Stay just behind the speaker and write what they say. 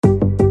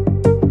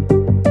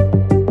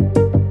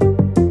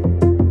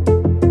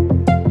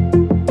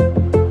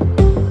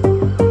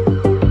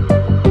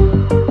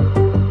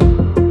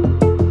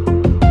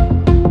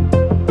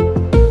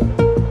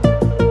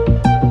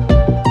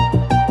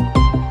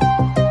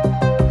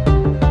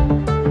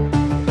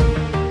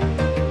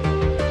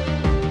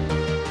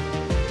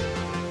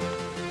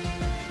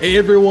Hey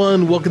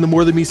everyone, welcome to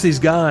More Than Meets These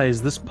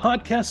Guys. This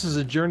podcast is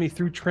a journey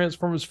through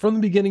Transformers from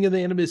the beginning of the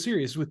anime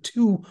series with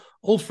two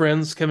old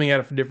friends coming at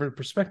it from different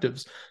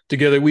perspectives.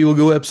 Together we will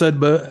go episode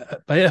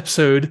by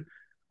episode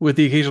with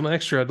the occasional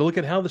extra to look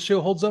at how the show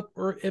holds up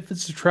or if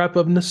it's a trap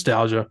of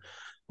nostalgia.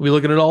 We'll be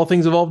looking at all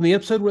things involved in the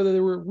episode, whether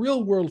there were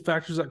real world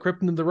factors that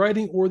crept into the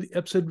writing or the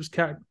episode was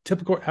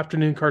typical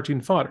afternoon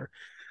cartoon fodder.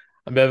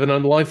 I'm Evan,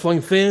 I'm the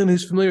lifelong fan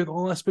who's familiar with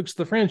all aspects of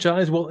the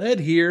franchise, while Ed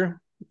here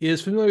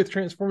is familiar with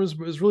Transformers,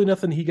 but it's really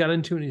nothing he got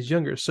into when he's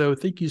younger. So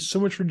thank you so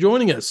much for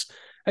joining us.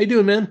 How you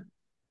doing, man?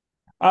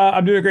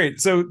 I'm doing great.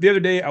 So the other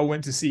day I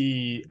went to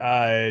see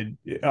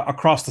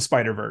Across the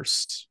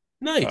Spider-Verse,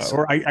 Nice.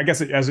 or I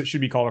guess as it should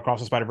be called,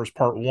 Across the Spider-Verse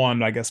Part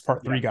 1. I guess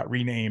Part 3 got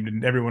renamed,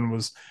 and everyone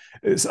was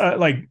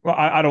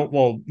I don't,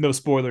 well, no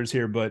spoilers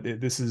here, but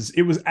it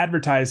was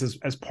advertised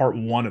as Part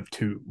 1 of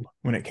 2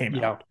 when it came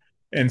Yeah. out.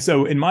 And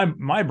so in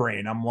my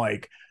brain, I'm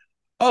like,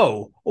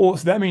 oh, well,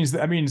 so that means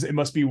it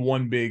must be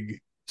one big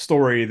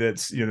story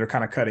that's, they're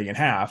kind of cutting in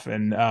half.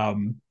 And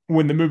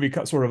when the movie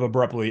sort of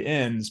abruptly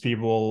ends,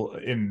 people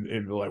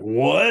in like,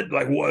 what?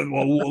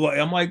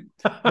 I'm like,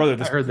 brother, I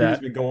this heard movie's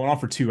that. been going on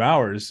for 2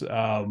 hours.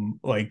 I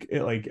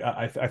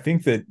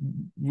think that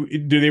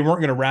they weren't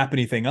going to wrap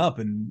anything up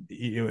in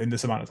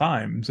this amount of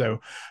time. So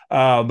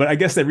but I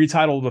guess they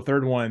retitled the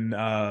third one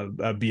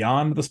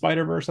Beyond the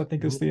Spider-Verse, I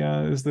think is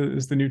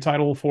the new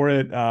title for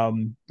it.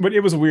 But it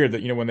was weird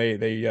that, when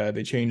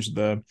they changed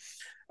the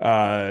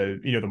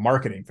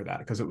marketing for that,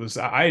 because it was,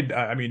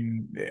 I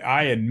mean,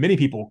 I and many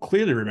people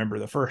clearly remember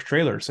the first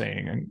trailer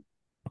saying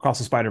Across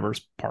the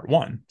Spider-Verse Part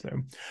 1. So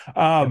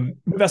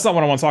but that's not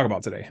what I want to talk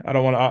about today. I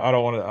don't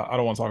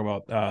want to talk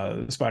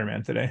about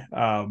Spider-Man today,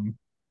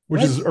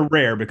 which What? is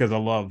rare because I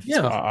love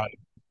Yeah.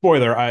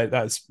 spoiler,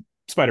 that's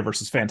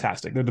Spider-Verse is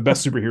fantastic. They're the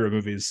best superhero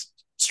movies,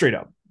 straight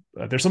up.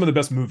 They're some of the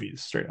best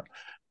movies, straight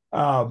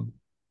up.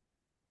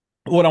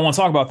 What I want to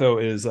talk about though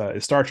is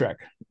Star Trek,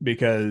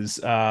 because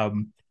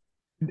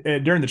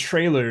during the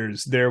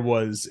trailers there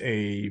was let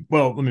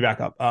me back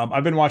up.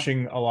 I've been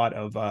watching a lot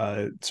of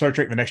Star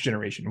Trek: The Next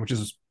Generation,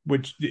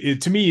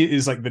 to me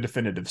is like the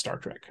definitive Star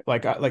Trek.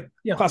 Like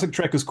Yeah. classic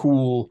Trek is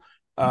cool.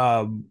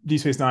 Deep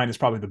Space Nine is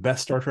probably the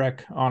best Star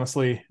Trek,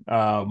 honestly.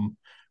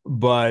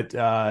 But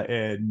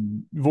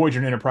and Voyager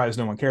and Enterprise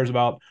no one cares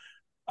about.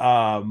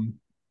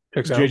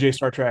 Checks out. JJ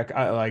Star Trek,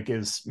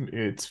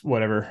 it's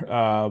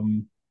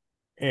whatever.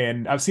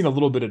 And I've seen a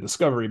little bit of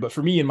Discovery, but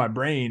for me in my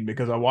brain,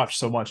 because I watched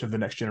so much of The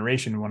Next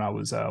Generation when I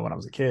was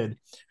a kid,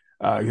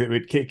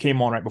 it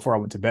came on right before I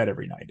went to bed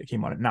every night. It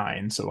came on at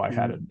 9, so I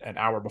had an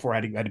hour before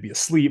I had to be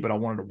asleep, but I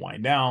wanted to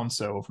wind down.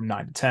 So from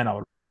 9 to 10, I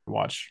would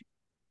watch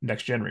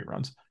Next Gen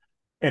reruns,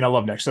 and I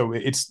love Next. So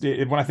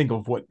when I think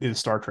of what is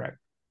Star Trek,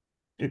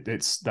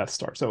 it's that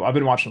Star. So I've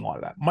been watching a lot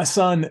of that. My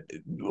son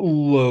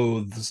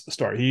loathes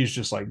Star. He's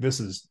just like, this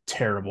is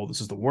terrible.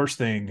 This is the worst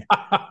thing.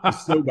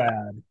 It's so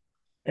bad.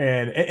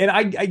 And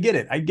I get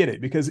it. I get it,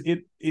 because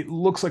it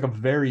looks like a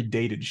very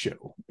dated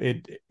show.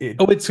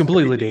 Oh, it's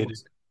completely Everything dated.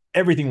 looks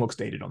everything looks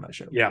dated on that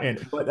show. Yeah.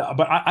 But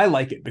I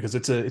like it because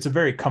it's a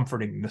very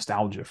comforting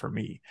nostalgia for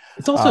me.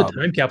 It's also a Um,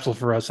 time capsule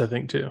for us, I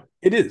think, too.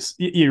 it is.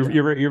 Yeah.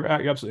 You're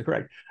absolutely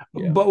correct.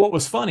 Yeah. But what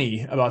was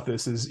funny about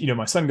this is,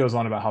 my son goes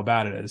on about how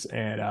bad it is,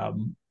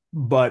 and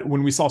but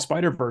when we saw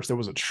Spider-Verse, there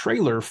was a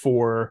trailer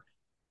for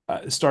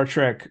Star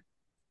Trek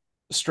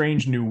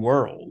Strange New Mm-hmm.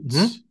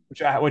 Worlds,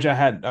 which I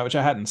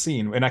hadn't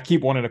seen, and I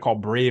keep wanting to call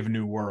Brave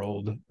New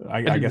World. I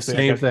I did the guess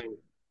same thing.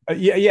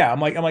 yeah. I'm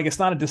like it's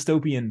not a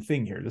dystopian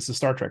thing here. This is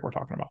Star Trek we're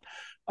talking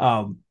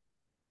about.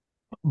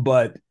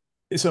 But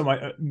so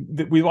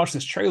we watched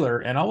this trailer,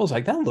 and I was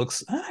like,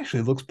 that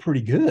actually looks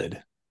pretty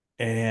good.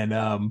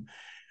 And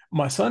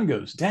my son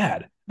goes,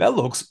 Dad, that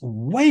looks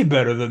way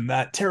better than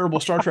that terrible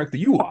Star Trek that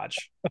you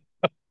watch.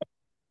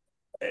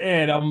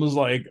 And I was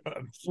like,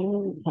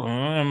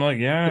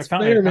 yeah, It's fair,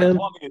 kind of, man.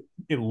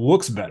 it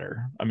looks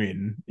better. I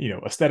mean,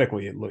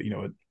 aesthetically, it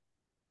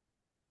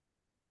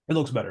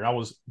looks better. I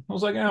was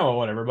like, oh,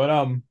 whatever. But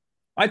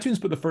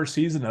iTunes put the first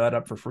season of that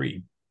up for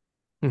free.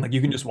 Like,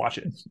 you can just watch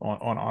it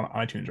on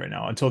iTunes right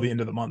now until the end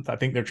of the month. I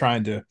think they're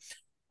trying to,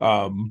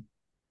 um,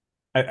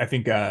 I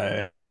think,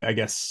 I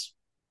guess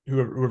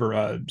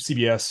whoever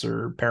CBS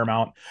or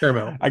Paramount,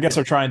 Paramount. I guess,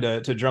 Yeah. are trying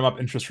to drum up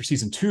interest for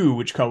season 2,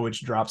 which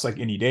drops like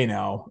any day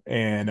now.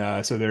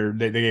 And so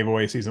they gave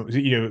away season.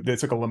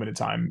 It's like a limited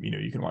time.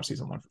 You can watch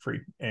season 1 for free.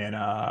 And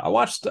I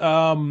watched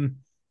the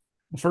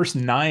first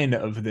 9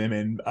 of them,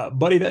 and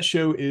buddy, that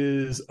show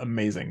is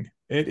amazing.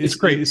 It It's is it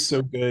great. is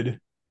so good.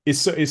 It's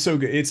so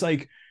good. It's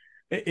like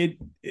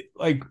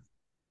like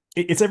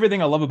it's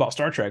everything I love about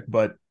Star Trek,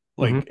 but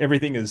Mm-hmm. like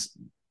everything is,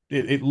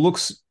 it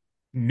looks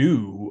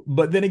new,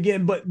 but then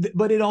again,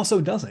 but it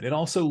also doesn't. It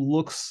also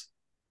looks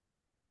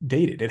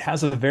dated. It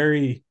has a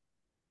very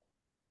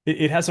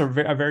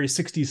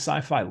 60s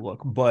sci-fi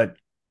look, but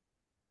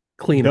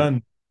Cleaner.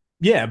 done,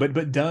 yeah,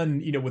 but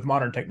done, with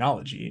modern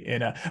technology.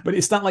 And but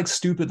it's not like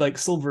stupid like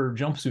silver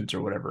jumpsuits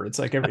or whatever. It's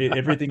like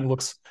everything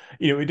looks,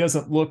 it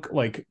doesn't look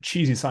like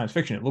cheesy science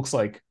fiction. It looks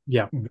like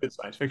Yeah. good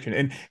science fiction.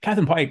 And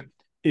Catherine Pike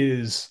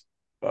is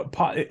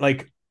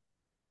like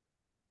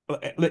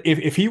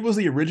if he was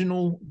the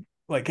original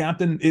like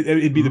captain,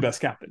 it'd be the Mhm.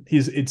 best captain.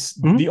 It's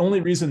the Mhm.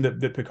 only reason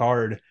that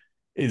Picard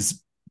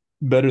is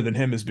better than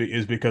him is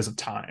because of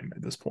time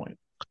at this point.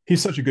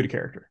 He's such a good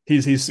character.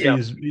 Yeah,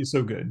 He's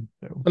so good.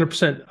 So,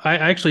 100%. I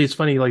actually, it's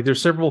funny. Like,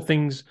 there's several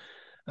things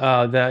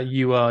that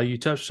you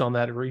touched on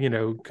that,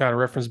 kind of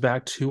reference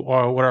back to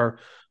what our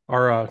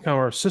kind of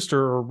our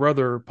sister or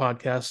brother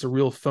podcast, the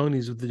Real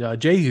Phonies with the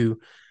Jehu.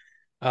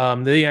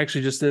 They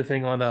actually just did a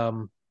thing on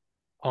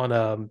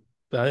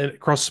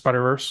Across the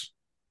Spider Verse.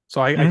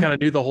 So I mhm. kind of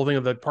knew the whole thing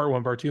of the part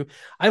one, part two.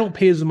 I don't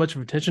pay as much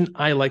of attention.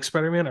 I like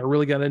Spider Man. I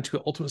really got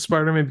into Ultimate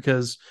Spider Man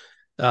because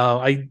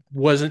I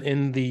wasn't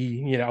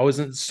I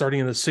wasn't starting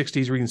in the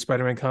 '60s reading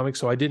Spider Man comics,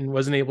 so I didn't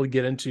wasn't able to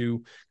get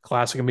into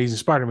classic Amazing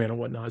Spider Man and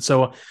whatnot.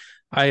 So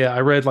I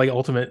read like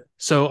Ultimate,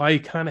 so I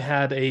kind of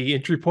had a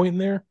entry point in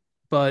there.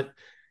 But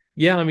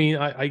yeah, I mean,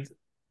 I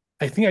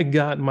think I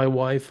got my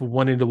wife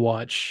wanting to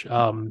watch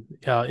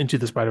Into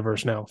the Spider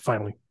Verse now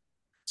finally.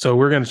 So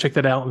we're going to check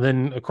that out and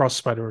then Across the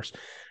Spider Verse.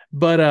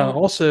 But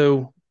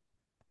also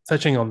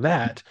touching on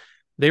that,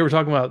 they were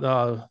talking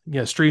about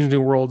Strange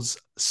New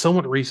Worlds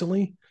somewhat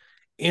recently,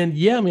 and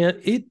yeah, man,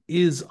 it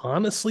is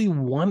honestly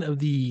one of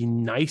the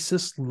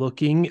nicest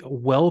looking,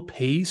 well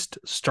paced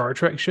Star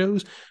Trek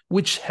shows,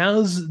 which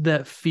has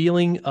that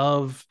feeling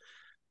of,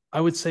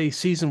 I would say,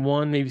 season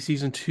one, maybe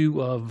season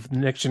two of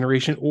Next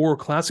Generation or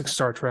classic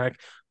Star Trek,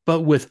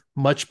 but with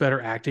much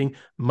better acting,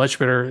 much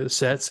better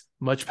sets,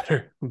 much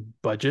better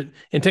budget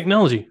and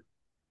technology.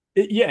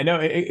 Yeah, no,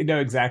 no,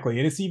 exactly.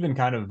 And it's even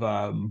kind of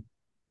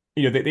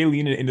they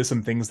lean into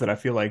some things that I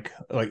feel like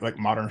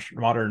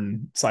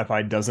modern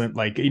sci-fi doesn't,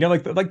 like, like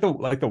the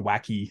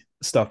wacky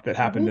stuff that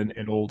happened Mhm.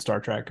 in old Star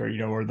Trek,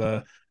 or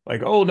the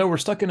like, oh no, we're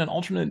stuck in an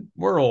alternate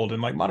world,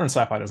 and like modern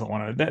sci-fi doesn't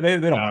want to, they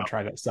don't want to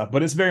try that stuff,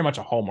 but it's very much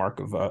a hallmark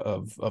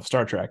of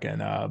Star Trek.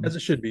 And As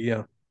it should be,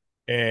 yeah.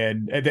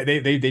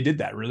 they did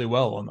that really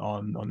well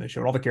on this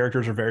show. All the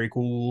characters are very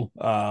cool.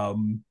 Yeah,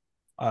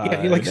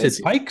 like I said,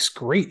 That's Pike's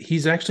great.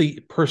 He's actually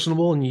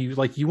personable, and you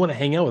want to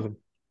hang out with him.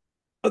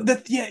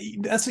 That yeah,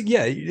 that's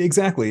yeah,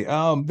 exactly.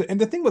 And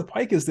the thing with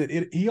Pike is that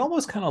he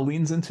almost kind of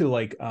leans into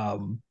like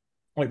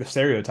the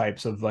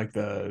stereotypes of like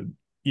the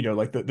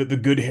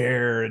good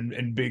hair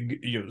and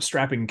big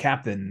strapping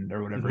captain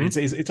or whatever. Hmm.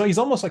 It's like he's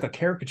almost like a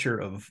caricature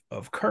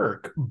of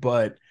Kirk,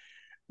 but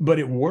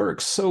it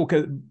works so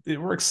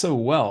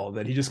well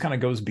that he just kind of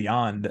goes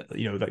beyond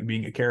like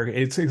being a character.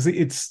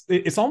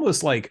 It's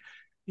almost like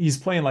he's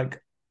playing like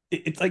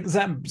it's like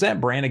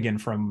Zap Brannigan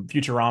from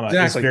Futurama is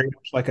Exactly. very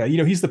much like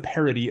he's the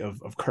parody of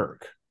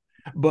Kirk,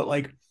 but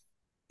like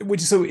but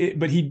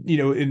he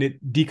and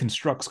it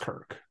deconstructs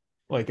Kirk,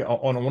 like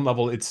on one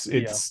level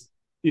Yeah.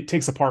 it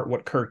takes apart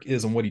what Kirk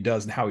is and what he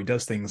does and how he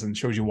does things and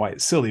shows you why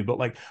it's silly, but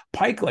like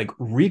Pike like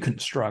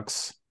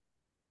reconstructs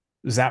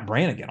Zap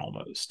Brannigan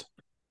almost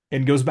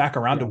and goes back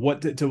around to Yeah.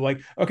 what to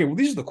like, okay, well,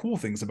 these are the cool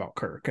things about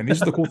Kirk, and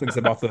these are the cool things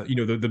about the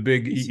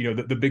big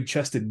the big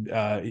chested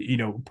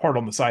part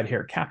on the side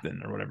hair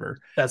captain or whatever.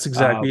 That's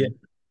exactly it. um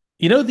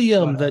You know the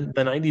but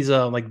the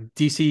 '90s like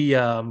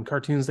DC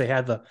cartoons, they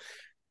had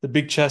the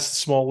big chest,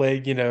 small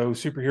leg,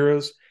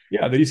 superheroes.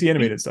 yeah, the DC He,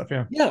 animated stuff,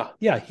 yeah.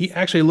 yeah, he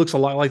actually looks a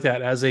lot like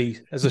that as a He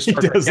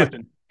Star Trek does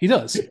captain. He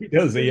does. he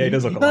does yeah, he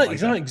does look a lot like He's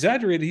that. not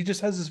exaggerated. He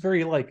just has this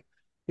very like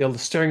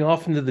staring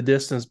off into the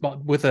distance,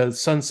 but with a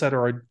sunset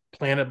or a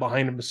planet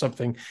behind him or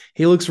something.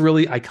 He looks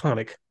really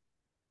iconic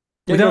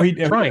Yeah, no, without he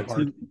trying does.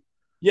 hard.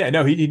 Yeah,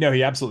 no,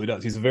 he absolutely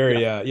does. He's a Yeah,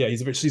 very yeah,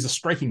 he's a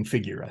striking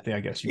figure, I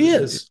guess you he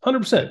would is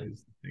 100%.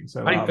 is the thing.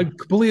 So I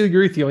completely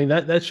agree with you. I mean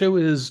that show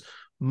is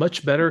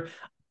much better.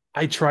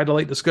 I tried to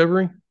like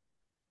Discovery.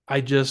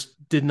 I just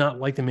did not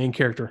like the main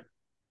character.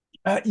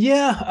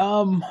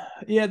 yeah,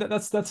 yeah,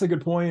 that's a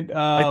good point.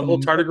 Like the whole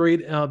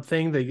tardigrade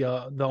thing,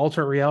 the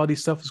alternate reality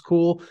stuff is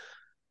cool.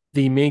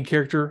 The main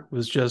character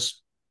was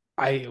just,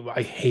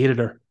 I hated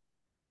her.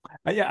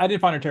 Yeah, I did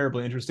find it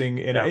terribly interesting,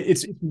 and Yeah,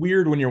 it's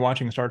weird when you're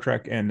watching Star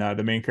Trek and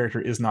the main character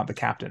is not the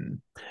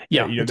captain.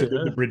 yeah,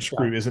 The bridge yeah.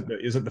 crew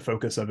isn't the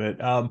focus of it.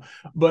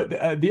 But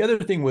the other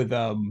thing with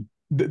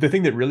the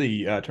thing that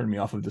really turned me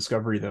off of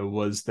Discovery though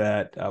was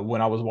that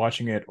when I was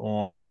watching it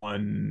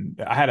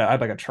I had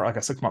like like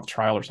a 6 month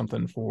trial or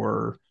something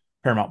for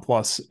Paramount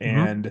Plus, Hmm.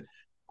 and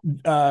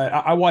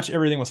I watch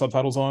everything with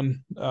subtitles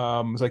on,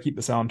 so I keep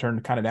the sound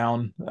turned kind of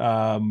down.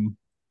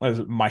 As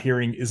my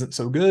hearing isn't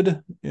so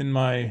good in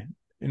my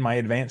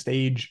advanced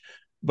age,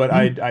 but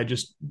Hmm. I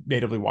just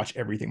natively watch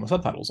everything with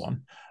subtitles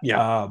on.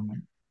 Yeah.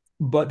 Um,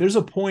 but there's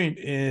a point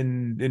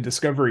in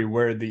Discovery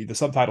where the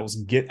subtitles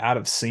get out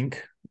of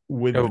sync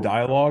with the Oh,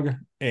 dialogue,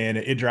 and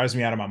it drives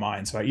me out of my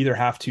mind. So I either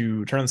have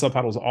to turn the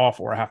subtitles off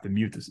or I have to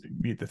mute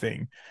the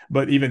thing.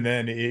 But even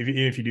then,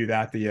 if you do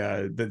that,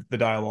 the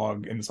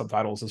dialogue in the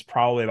subtitles is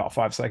probably about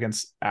 5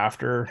 seconds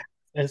after,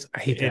 I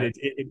hate and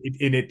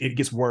that. it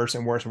gets worse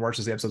and worse and worse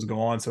as the episodes go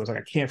on. So it's like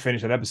I can't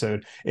finish that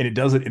episode, and it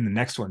does it in the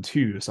next one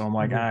too. So I'm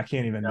like, Mhm. I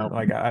can't even No.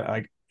 like I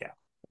like yeah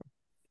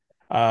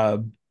uh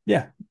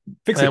yeah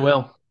fix it.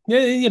 Well,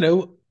 yeah,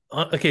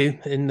 okay.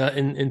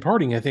 In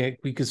parting, I think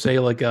we could say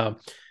like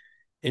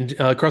And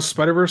Across the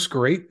Spider-Verse,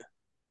 great.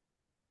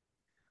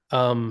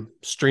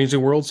 Strange New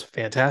Worlds,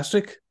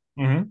 fantastic.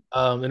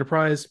 Mm-hmm.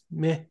 Enterprise,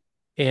 meh.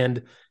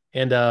 And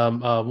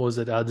what was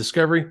it?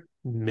 Discovery,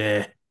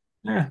 meh.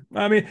 Yeah,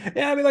 I mean,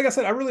 like I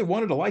said, I really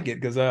wanted to like it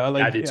because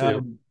I did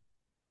too.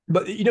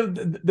 but you know,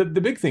 the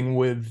big thing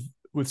with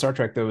Star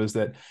Trek though is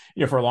that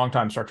for a long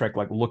time Star Trek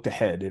like looked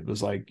ahead. It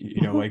was like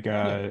Yeah.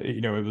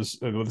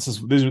 it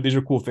was these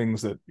are cool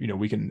things that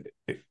we can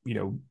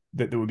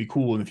that would be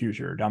cool in the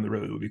future down the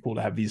road. It would be cool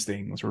to have these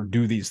things or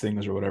do these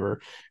things or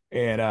whatever.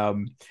 And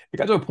it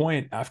got to a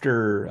point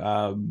after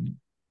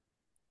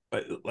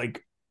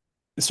like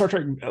Star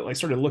Trek like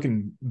started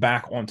looking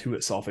back onto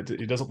itself.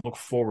 It doesn't look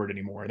forward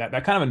anymore. That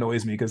kind of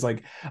annoys me because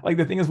like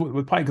the thing is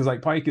with Pike, because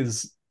like Pike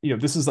is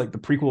this is like the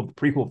prequel of the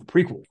prequel of the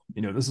prequel.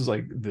 This is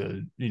like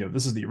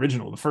this is the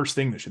original, the first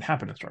thing that should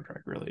happen in Star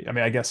Trek. Really, I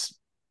mean, I guess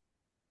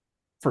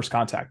First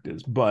Contact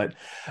is, but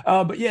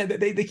yeah,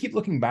 they keep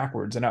looking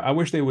backwards, and I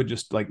wish they would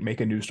just like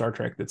make a new Star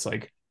Trek that's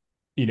like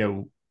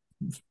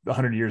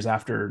 100 years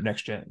after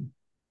Next Gen.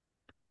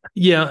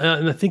 Yeah,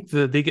 and I think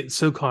that they get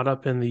so caught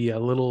up in the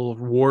little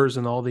wars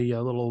and all the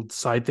little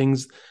side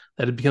things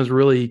that it becomes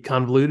really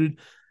convoluted.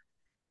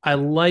 I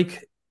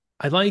like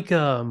I like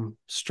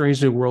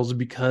Strange New Worlds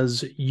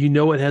because you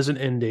know it has an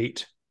end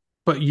date,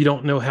 but you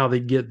don't know how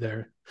they get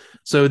there.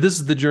 So this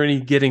is the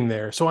journey getting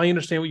there. So I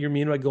understand what you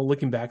mean by go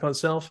looking back on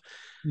itself,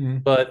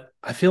 Mm. but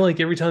I feel like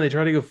every time they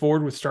try to go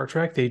forward with Star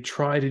Trek, they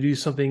try to do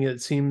something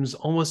that seems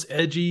almost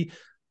edgy,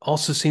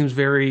 also seems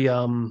very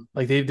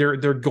like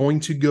they're going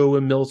to go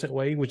a militant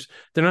way, which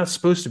they're not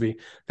supposed to be.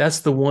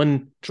 That's the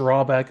one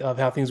drawback of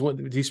how things went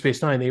with Deep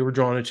Space Nine. They were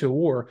drawn into a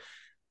war.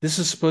 This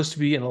is supposed to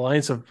be an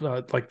alliance of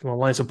like an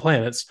alliance of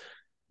planets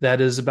that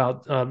is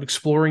about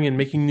exploring and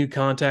making new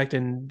contact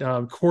and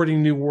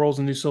courting new worlds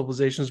and new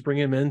civilizations,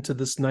 bringing them into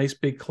this nice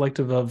big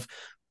collective of,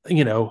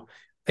 you know,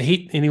 I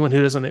hate anyone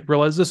who doesn't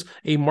realize this,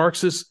 a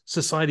Marxist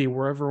society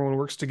where everyone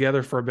works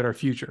together for a better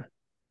future.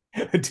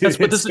 Dude, That's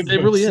what this it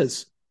really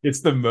is.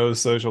 it's the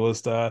most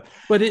socialist But uh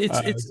it's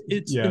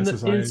the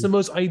society.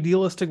 most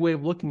idealistic way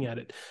of looking at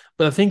it.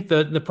 But I think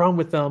the problem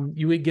with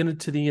you get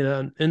into the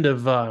end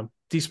of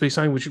Deep Space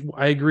Nine, which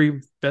I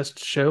agree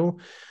best show,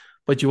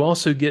 but you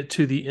also get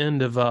to the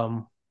end of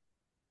Oh,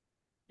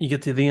 like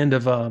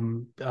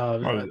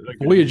the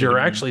Voyager new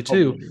one. actually Oh,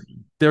 too. Voyager.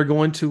 They're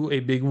going to a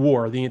big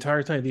war. The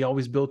entire time they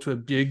always build to a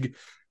big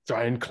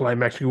giant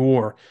climactic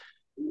war.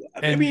 I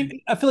And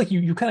mean, I feel like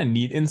you kind of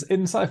need in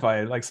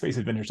sci-fi like space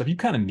adventure stuff. You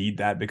kind of need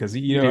that because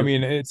you I do.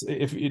 mean, it's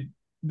if it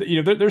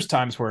there's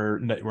times where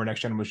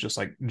Next Gen was just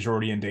like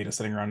Geordi and Data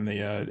sitting around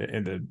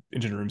in the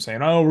engine room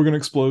saying, "Oh, we're gonna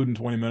explode in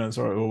 20 minutes,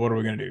 or what are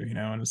we gonna do?"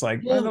 And it's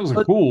like, Yeah, that was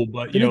but cool,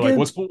 but then like again,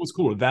 what's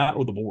cooler, that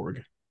or the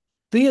Borg?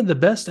 they had the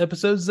best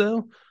episodes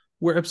though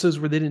were episodes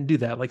where they didn't do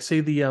that. Like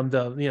say the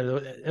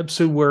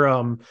episode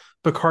where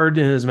Picard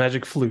and his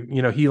magic flute,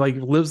 he like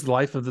lives the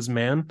life of this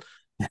man.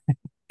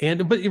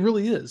 And but it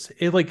really is.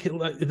 It like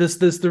this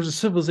there's a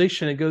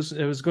civilization it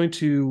was going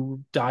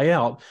to die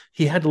out.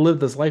 He had to live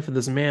this life of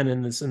this man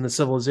in the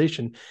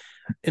civilization.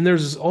 And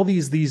there's all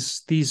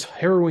these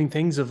harrowing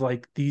things of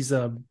like these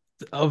of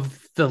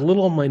the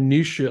little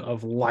minutia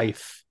of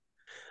life.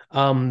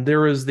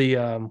 There is the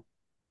oh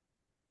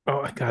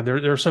my god,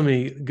 there are so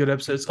many good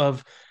episodes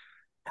of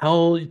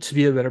how to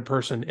be a better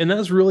person. And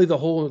that's really the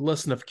whole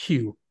lesson of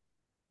Q.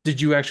 Did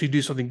you actually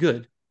do something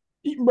good?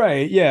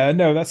 Right. Yeah.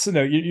 No, that's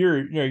no.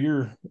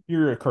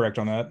 You're correct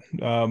on that.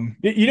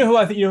 Who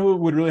I think who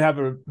would really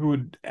who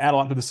would add a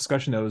lot to this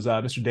discussion though is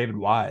Mr. David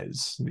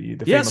Wise, the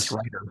famous Yes,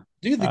 writer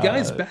dude, the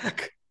guy's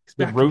back. He's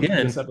that back wrote this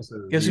again.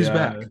 episode. Guess who's Yeah.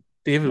 back?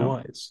 David No.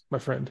 Wise, my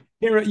friend.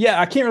 Yeah,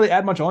 I can't really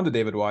add much on to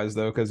David Wise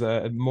though, because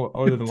more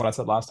other than what I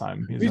said last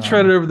time, he's We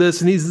tried it over this,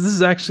 and this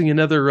is actually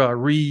another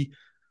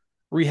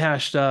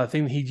rehashed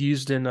thing that he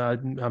used in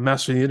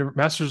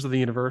Masters of the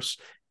Universe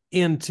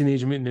and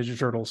Teenage Mutant Ninja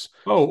Turtles.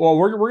 oh well,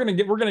 we're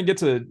gonna get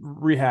to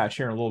rehash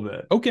here in a little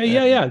bit, Okay,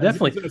 yeah, and yeah,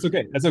 definitely. that's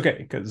okay. That's okay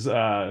because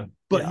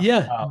But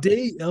yeah. yeah,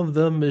 Day of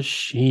the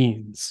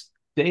Machines.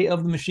 Day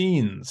of the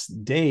Machines,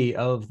 Day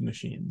of the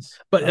Machines.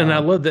 And I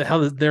love that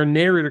how their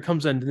narrator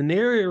comes in. The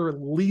narrator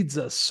leads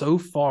us so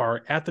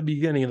far at the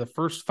beginning of the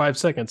first 5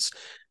 seconds.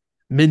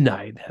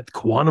 Midnight at the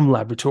Quantum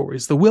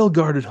Laboratories, the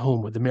well-guarded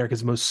home with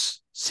America's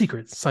most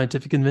secret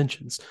scientific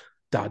inventions.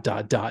 Dot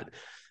dot dot.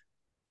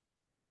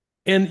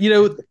 And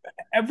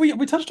Have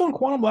we touched on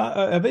Quantum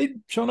have they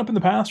shown up in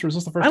the past, or is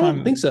this the I first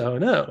don't think time? so.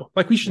 No,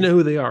 like we should know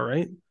who they are,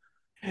 right?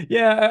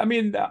 Yeah, I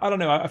mean, I don't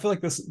know. I feel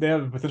like they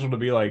have the potential to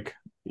be like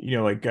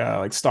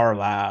like Star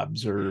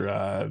Labs or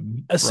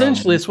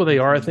Essentially, from it's what they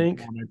are. I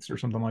think, comics or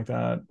something like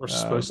that. or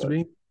supposed to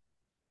be.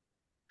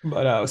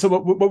 So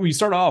what we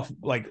start off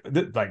like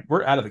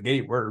we're out of the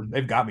gate where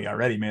they've got me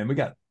already, man. We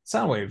got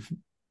Soundwave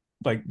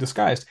like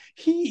disguised.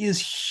 He is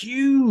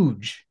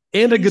huge.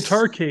 And a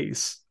guitar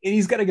case And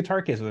he's got a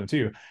guitar case with him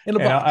too. in a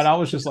And box. I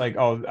was just like,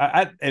 oh,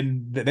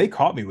 and they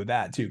caught me with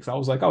that too, because I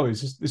was like, oh,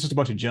 it's just a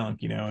bunch of junk,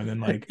 And then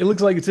like, It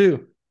looks like it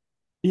too.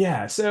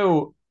 yeah,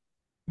 so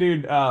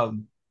dude,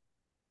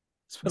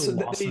 It's been so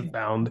lost and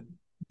found.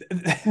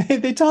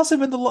 they toss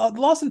him in the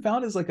Lost and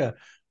Found is like a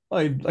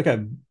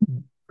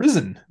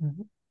prison.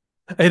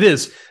 It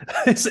is.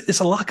 It's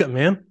a lockup,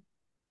 man.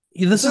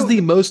 This is So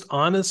the most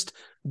honest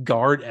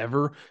guard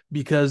ever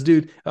because,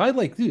 dude, I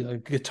like, dude, a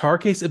guitar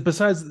case.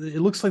 Besides, it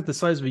looks like the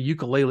size of a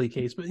ukulele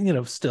case, but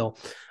still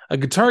a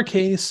guitar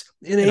case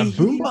in a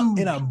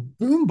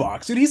boom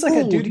box, dude. He's like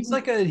a Oh, dude. He's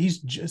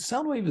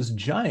Soundwave is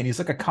giant. He's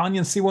like a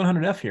Canyon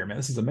C100F here, man.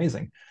 This is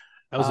amazing.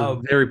 That was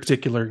a very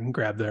particular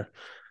grab there.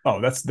 Oh,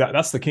 that's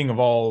the king of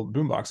all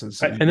boom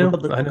boxes. I know.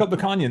 Look up the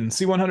Canyon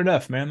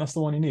C100F, man. That's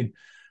the one you need.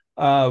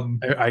 I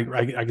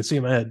can see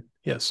in my head.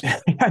 Yes,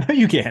 I know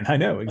you can. I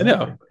know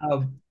exactly. I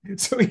know.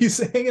 So he's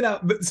hanging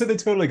out. So they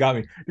totally got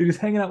me. He's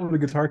hanging out with a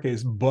guitar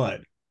case,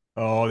 but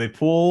they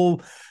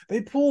pull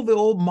the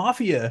old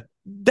mafia.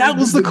 That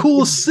was the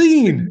coolest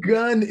scene.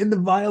 Gun in the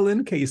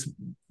violin case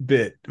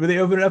bit where they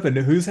open it up and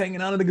who's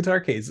hanging out in the guitar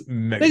case?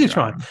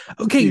 Megatron.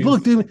 Okay, dude.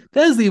 Look, dude,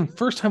 that is the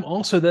first time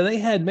also that they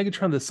had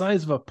Megatron the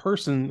size of a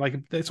person, like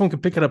someone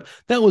could pick it up.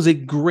 That was a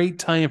great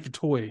tie-in for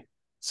toy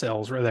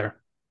sales right there.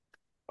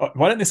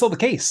 Why didn't they sell the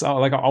case? I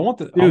want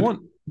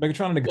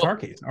Megatron in a guitar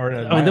case. Or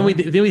then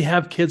we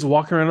have kids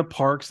walking around the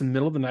parks in the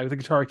middle of the night with a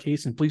guitar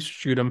case and police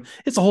shoot them.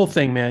 It's a whole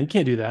thing, man. You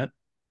can't do that.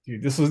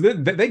 Dude, this was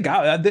they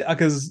got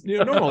because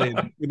normally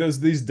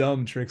these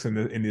dumb tricks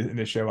in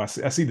this show I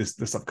see this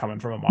stuff coming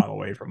from a mile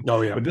away from.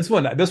 Oh yeah, but this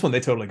one they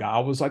totally got. I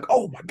was like,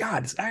 oh my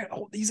god,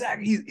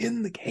 he's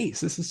in the case.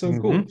 This is so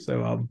cool.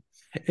 So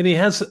and he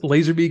has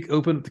Laserbeak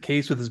open up the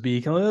case with his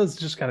beak, and it's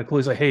just kind of cool.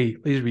 He's like, hey,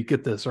 Laserbeak,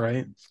 get this, all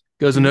right?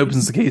 Goes and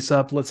opens the case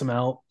up, lets him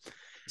out.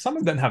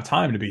 Someone doesn't have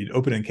time to be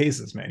opening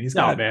cases, man.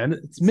 Man,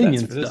 it's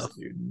minion stuff.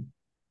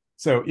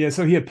 So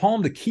he had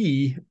palmed the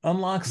key,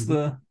 unlocks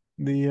the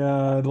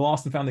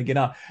Lost and Found. They get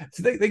out.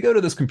 So they go to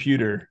this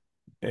computer.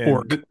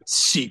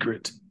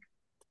 Secret.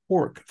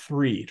 Torque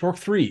 3. Torque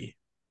 4.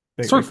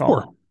 Torque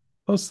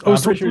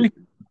 3.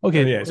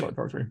 Okay. Yeah, it's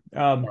Torque 3.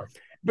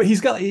 But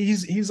he's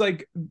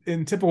like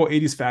in typical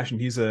 80s fashion,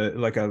 he's a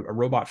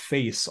robot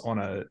face on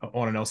an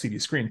LCD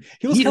screen.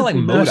 He looks kind of like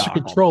Master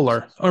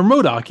Controller or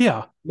MODOK,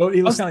 yeah.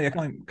 He looks kind of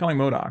like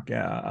MODOK,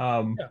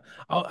 yeah.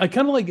 I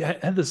kind of like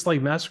had this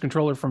like Master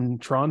Controller from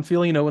Tron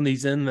feeling, when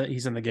he's in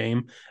the game.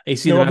 And you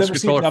see the Master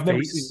Controller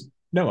face.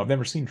 I've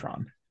never seen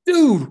Tron.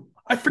 Dude,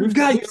 I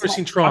forgot you've never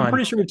seen Tron. I'm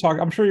pretty sure we've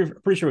talked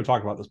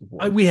about this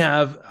before. We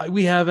have,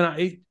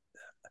 and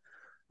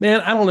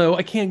man, I don't know.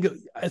 I can't go.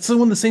 It's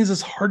one of the things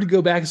that's hard to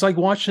go back. It's like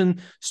watching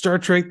Star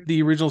Trek,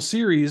 the original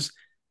series,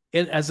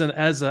 and as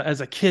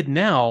a kid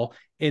now,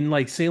 and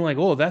like saying like,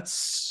 oh,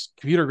 that's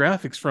computer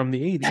graphics from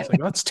the 80s. Like,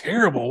 that's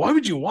terrible. Why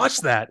would you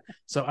watch that?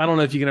 So I don't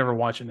know if you can ever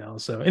watch it now.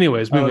 So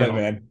anyways, moving on.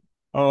 Man.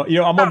 Oh,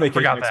 I'm on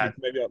vacation next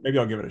week. Maybe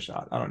I'll give it a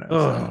shot. I don't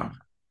know.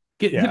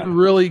 Get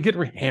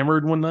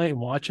hammered one night and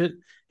watch it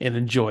and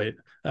enjoy it.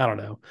 I don't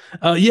know.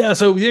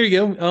 So there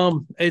you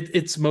go.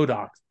 It's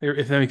MODOK,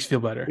 if that makes you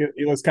feel better.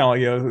 He looks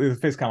kind of like, his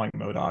face kind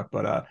of like MODOK,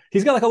 but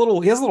he's got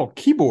he has a little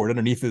keyboard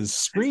underneath his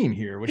screen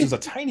here, which is a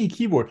tiny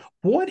keyboard.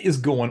 What is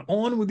going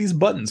on with these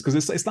buttons?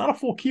 Because it's not a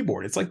full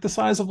keyboard. It's like the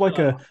size of like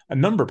a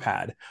number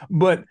pad,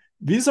 but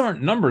these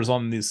aren't numbers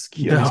on these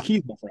keys,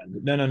 my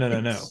friend.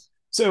 No.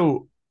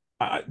 So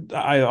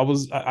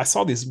I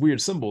saw these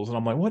weird symbols and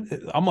I'm like, what?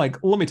 I'm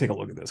like, let me take a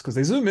look at this because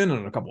they zoom in on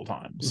it a couple of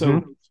times.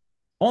 So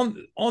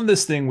on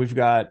this thing, we've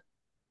got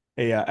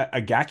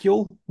a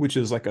gacule, which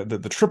is like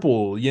the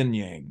triple yin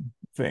yang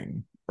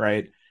thing,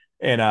 right?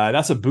 And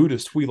that's a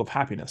Buddhist wheel of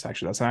happiness.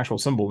 Actually, that's an actual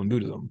symbol in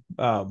Buddhism.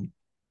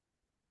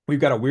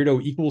 We've got a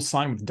weirdo equal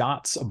sign with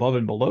dots above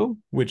and below,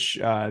 which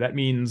that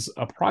means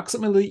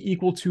approximately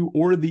equal to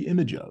or the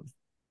image of.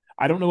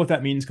 I don't know what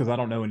that means because I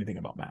don't know anything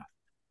about math.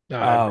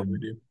 I really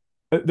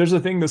do. There's a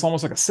thing that's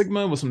almost like a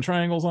sigma with some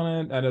triangles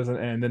on it,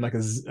 and then like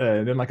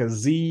a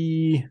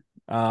Z.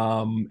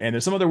 And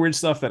there's some other weird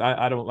stuff that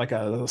I don't like,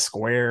 a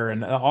square,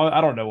 and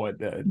I don't know what.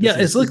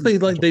 It's like they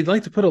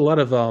like to put a lot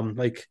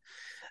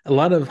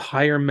of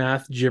higher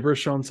math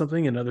gibberish on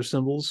something and other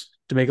symbols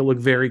to make it look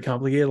very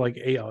complicated, like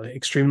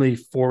extremely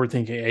forward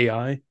thinking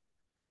AI.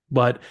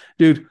 But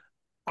dude,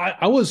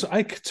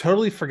 I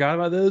totally forgot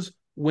about those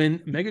when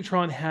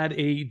Megatron had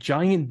a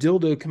giant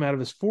dildo come out of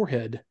his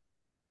forehead.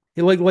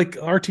 It like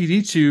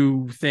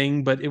R2-D2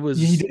 thing, but it was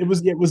like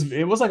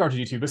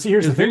R2-D2. But see,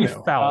 here's the thing,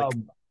 though. Phallic.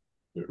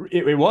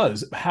 It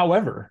was,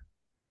 however,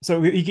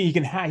 so he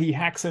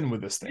hacks in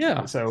with this thing.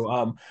 Yeah.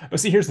 So but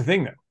see, here's the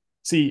thing, though.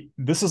 See,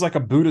 this is like a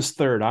Buddhist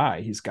third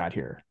eye he's got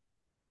here.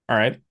 All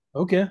right.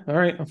 Okay. All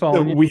right. I'm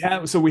following you. We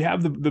have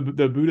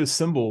the Buddhist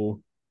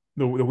symbol,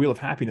 the wheel of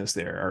happiness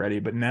there already,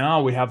 but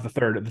now we have the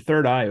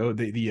third eye. Oh,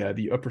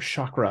 the upper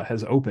chakra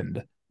has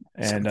opened,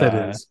 and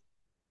that is.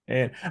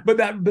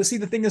 But see,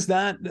 the thing is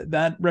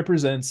that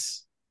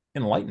represents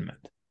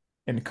enlightenment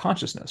and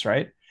consciousness,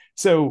 right?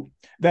 So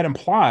that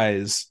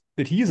implies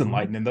that he's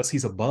enlightened and thus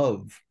he's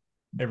above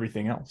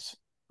everything else.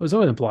 Oh, is that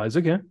what it implies?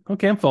 Okay,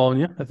 I'm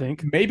following you. I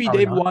think maybe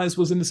David Wise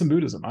was into some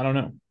Buddhism. I don't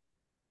know.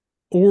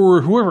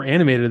 or whoever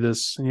animated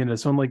this, so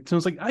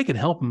it's like I could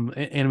help him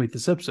animate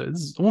this episode.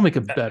 We'll make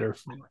it better.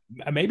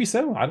 Maybe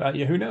so.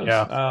 Yeah, who knows?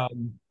 Yeah.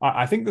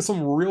 I think that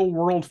some real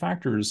world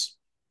factors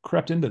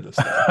crept into this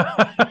thing.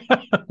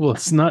 Well,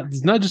 it's not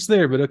just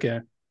there, but okay.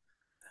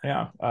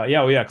 Yeah. Well,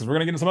 yeah, because we're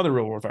gonna get into some other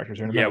real world factors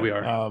here in a minute. We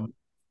are.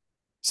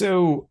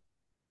 So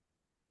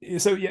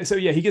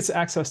yeah, he gets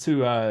access to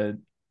the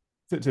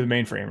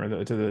mainframe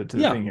or to the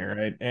thing here,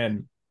 right?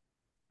 And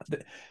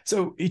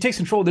so he takes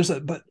control.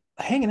 But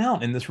hanging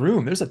out in this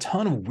room, there's a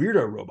ton of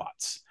weirdo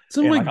robots.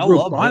 Some and like I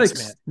robotics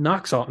love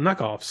this,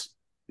 knockoffs.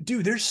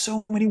 Dude, there's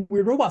so many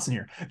weird robots in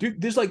here.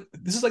 Dude, this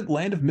is like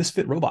land of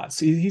misfit robots.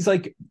 He's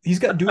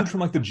got dude from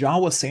like the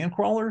Jawa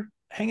Sandcrawler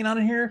hanging out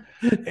in here.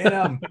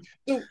 And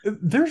so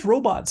there's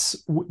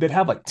robots that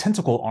have like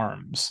tentacle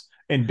arms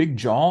and big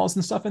jaws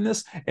and stuff in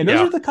this. And those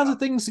are the kinds of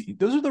things,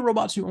 those are the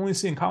robots you only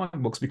see in comic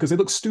books because they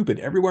look stupid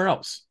everywhere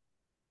else.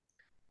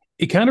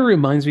 It kind of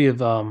reminds me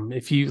of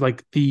if you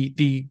like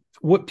the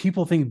what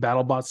people think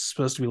BattleBots is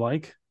supposed to be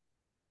like.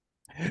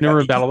 You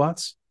remember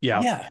BattleBots?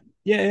 Yeah.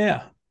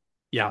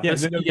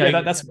 That's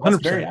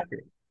very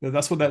accurate.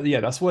 That's what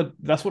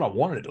I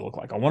wanted it to look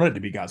like. I wanted it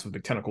to be guys with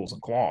big tentacles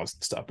and claws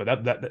and stuff, but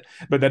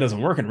that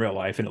doesn't work in real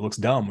life, and it looks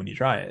dumb when you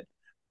try it.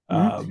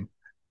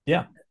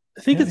 Yeah,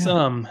 I think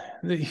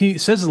he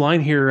says the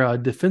line here: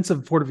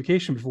 defensive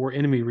fortification before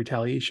enemy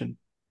retaliation.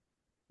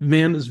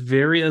 Man is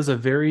a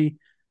very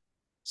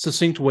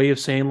succinct way of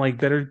saying like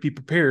better be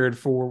prepared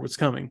for what's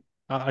coming.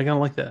 I kind of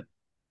like that.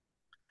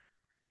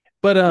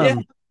 But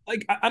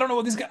like I don't know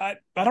what these guys.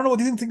 I don't know what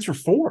these things are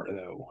for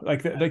though.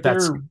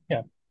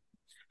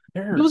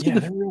 They're real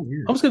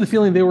weird. I almost got the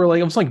feeling they were like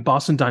almost like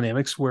Boston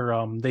Dynamics,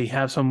 where they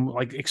have some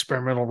like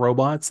experimental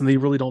robots and they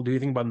really don't do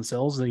anything by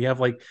themselves. And you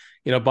have like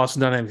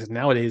Boston Dynamics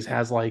nowadays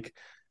has like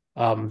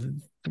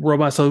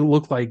robots that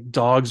look like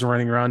dogs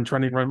running around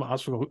trying to run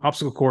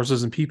obstacle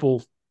courses, and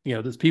people,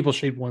 there's people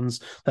shaped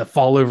ones that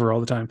fall over all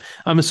the time.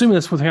 I'm assuming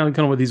that's kind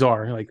of what these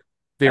are like.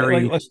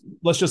 Very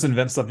let's just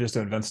invent stuff just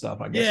to invent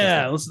stuff, I guess.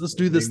 Yeah, let's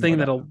do this thing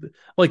that'll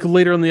like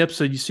later in the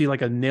episode you see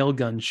like a nail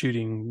gun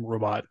shooting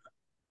robot.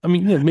 I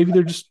mean, maybe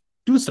they're just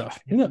doing stuff.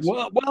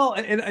 Well,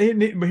 but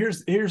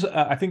here's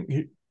I think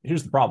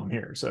here's the problem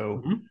here.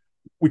 So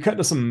we cut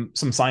to some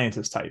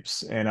scientist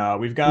types, and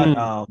we've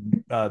got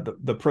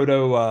the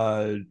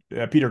proto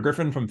Peter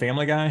Griffin from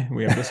Family Guy.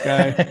 We have this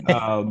guy.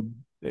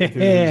 The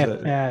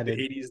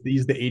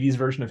 80s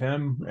version of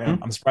him. And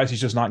I'm surprised he's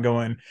just not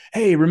going,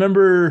 hey,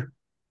 remember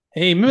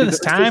this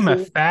time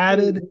I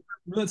fatted?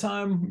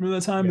 Remember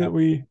the time that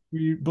we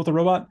built a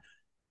robot?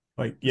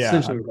 Like, yeah,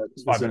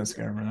 5 minutes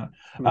ago. Remember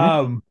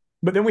that.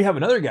 But then we have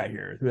another guy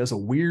here who has a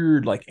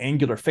weird, like,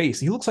 angular face.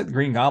 He looks like the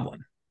Green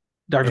Goblin.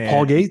 Dr.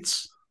 Paul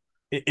Gates?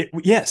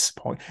 Yes,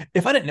 Paul.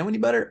 If I didn't know any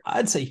better,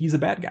 I'd say he's a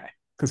bad guy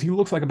because he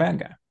looks like a bad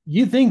guy.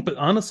 You think, but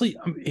honestly,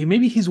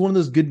 maybe he's one of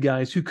those good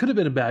guys who could have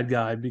been a bad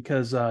guy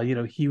because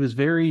he was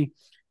very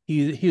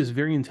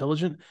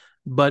intelligent,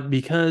 but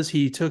because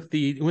he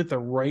went the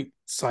right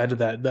side of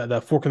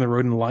that fork in the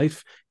road in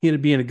life, he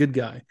ended up being a good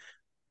guy.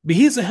 But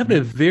he's having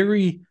a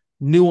very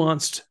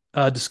nuanced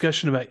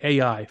discussion about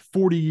AI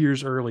 40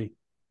 years early.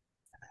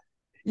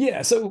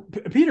 Yeah, so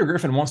Peter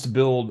Griffin wants to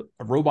build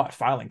a robot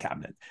filing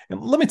cabinet. And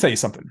let me tell you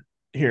something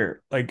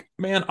here. Like,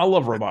 man, I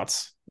love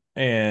robots.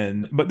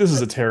 But this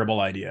is a terrible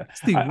idea.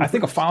 I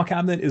think a file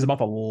cabinet is about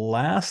the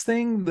last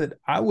thing that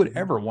I would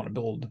ever want to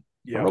build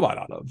a robot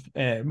out of.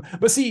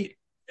 But see,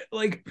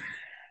 like,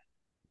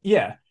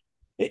 yeah,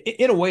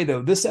 in a way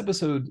though, this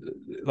episode,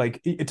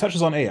 like, it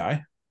touches on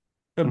AI,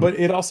 but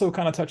it also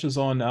kind of touches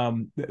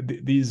on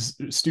these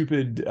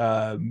stupid.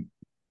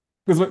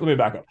 Because let me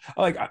back up.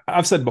 Like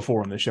I've said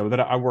before on this show that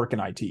I work in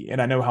IT,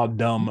 and I know how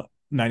dumb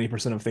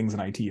 90% of things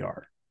in IT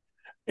are,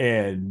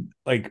 and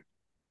like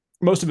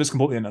most of it's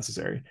completely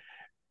unnecessary.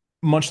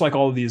 Much like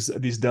all of these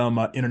dumb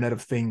Internet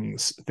of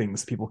Things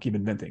people keep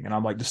inventing, and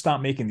I'm like, just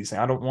stop making these things.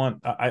 I don't want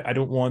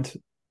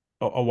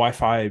a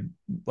Wi-Fi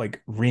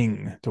like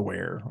ring to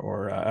wear,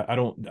 or I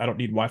don't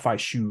need Wi-Fi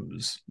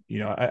shoes.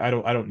 I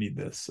don't need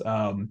this.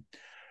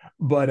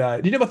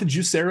 But do you know about the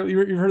Juicero?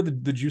 You ever heard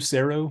of the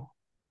Juicero?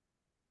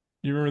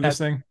 You remember this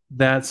thing?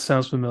 That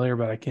sounds familiar,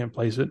 but I can't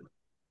place it.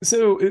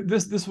 So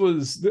this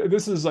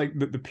is like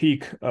the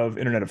peak of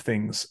Internet of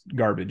Things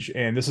garbage,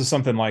 and this is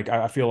something like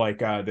I feel like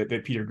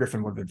that Peter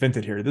Griffin would have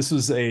invented here. This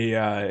was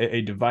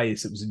a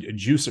device. It was a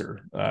juicer.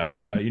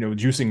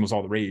 Juicing was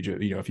all the rage.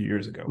 A few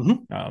years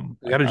ago.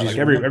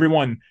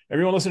 Everyone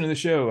listening to the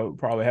show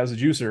probably has a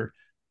juicer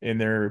in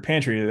their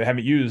pantry that they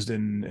haven't used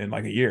in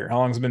like a year. How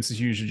long has it been since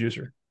you used a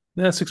juicer?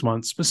 6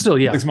 months, but still,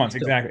 yeah. 6 months,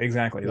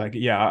 exactly. Like,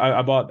 yeah,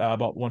 I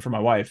bought one for my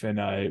wife, and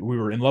we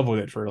were in love with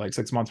it for like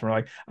 6 months. And we're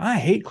like, I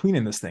hate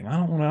cleaning this thing. I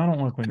don't want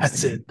to clean this.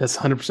 That's it. That's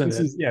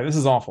 100%. This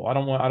is awful. I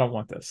don't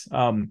want this.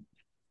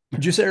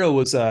 Juicero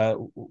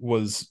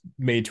was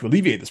made to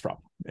alleviate this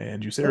problem,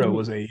 and Juicero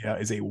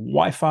is a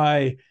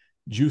Wi-Fi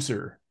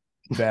juicer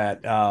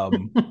that I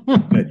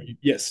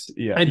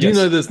do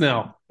know this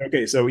now.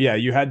 Okay, so yeah,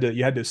 you had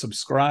to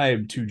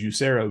subscribe to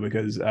Juicero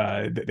because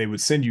they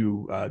would send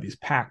you these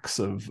packs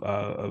of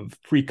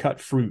pre-cut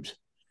fruit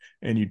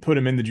and you'd put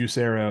them in the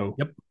Juicero.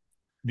 Yep.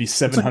 The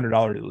It's like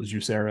 $700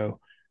 Juicero,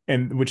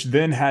 and which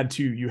then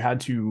you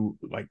had to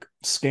like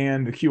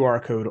scan the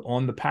QR code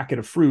on the packet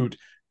of fruit,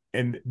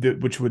 and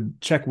which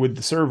would check with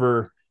the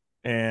server,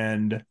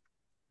 and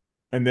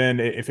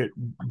then if it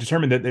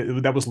determined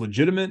that that was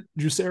legitimate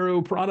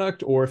Juicero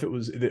product, or if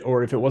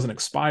it wasn't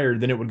expired,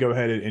 then it would go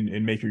ahead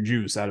and make your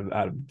juice out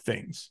of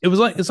things.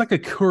 it's like a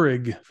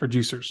Keurig for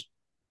juicers.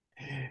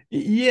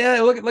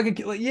 Yeah, like a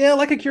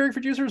Keurig for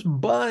juicers,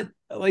 but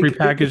like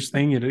Prepackaged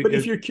thing. But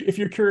if your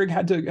Keurig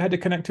had to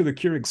connect to the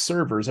Keurig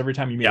servers every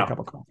time you made a cup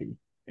of coffee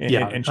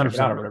and check it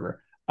out or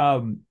whatever.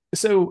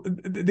 So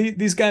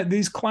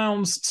these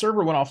clowns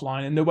server went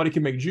offline and nobody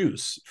could make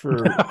juice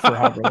for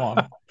however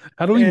long.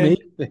 How do we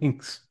make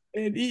things?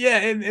 And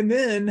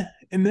then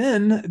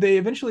they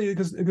eventually,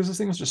 because this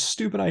thing was just a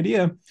stupid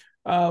idea,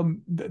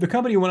 the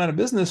company went out of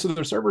business, so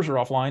their servers are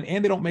offline,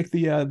 and they don't make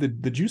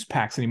the juice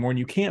packs anymore, and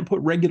you can't put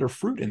regular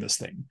fruit in this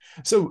thing.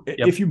 So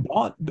if you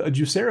bought a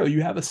Juicero,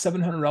 you have a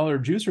 $700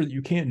 juicer that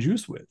you can't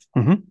juice with.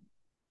 Mm-hmm.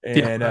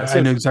 And I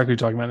know exactly what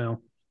you're talking about now.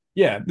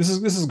 Yeah, this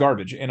is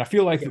garbage, and I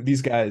feel like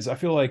these guys,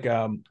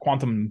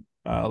 Quantum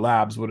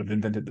Labs would have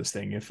invented this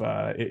thing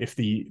if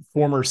the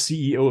former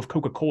CEO of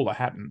Coca-Cola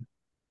hadn't.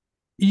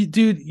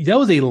 Dude, that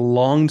was a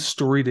long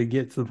story to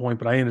get to the point,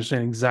 but I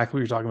understand exactly what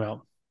you're talking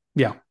about.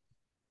 Yeah.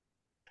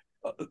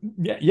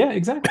 Yeah,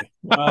 exactly.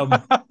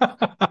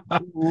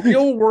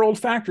 Real world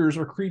factors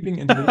are creeping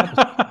into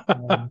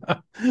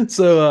the episode.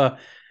 So,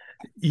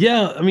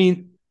 yeah, I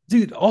mean,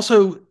 dude,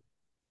 also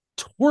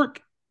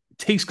Torque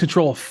takes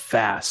control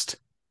fast.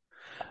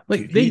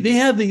 Like they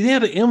had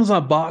an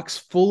Amazon box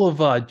full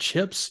of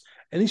chips,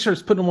 and he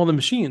starts putting them on the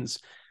machines.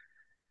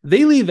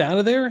 They leave out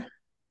of there,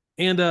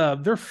 and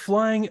they're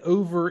flying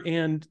over,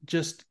 and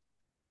just,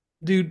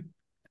 dude,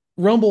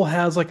 Rumble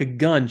has like a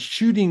gun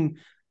shooting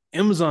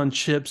Amazon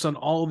chips on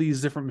all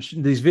these different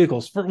these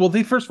vehicles.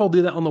 They first of all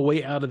do that on the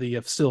way out of the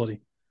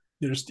facility.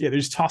 They're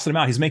just tossing him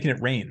out. He's making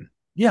it rain.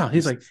 Yeah,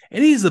 he's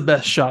the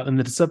best shot in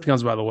the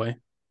Decepticons, by the way.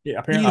 Yeah,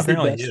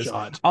 apparently he is.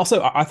 Shot.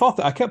 Also,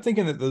 I kept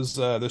thinking that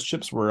those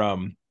chips were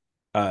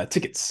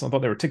tickets. I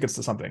thought they were tickets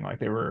to something. Like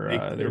they were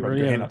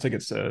handing out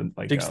tickets to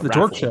like the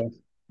Torque show.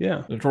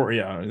 Yeah, the Torque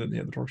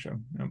show.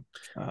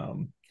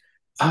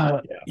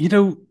 Yeah. You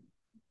know,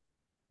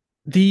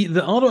 the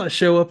Autobots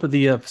show up at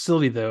the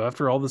facility though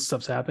after all this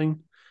stuff's happening.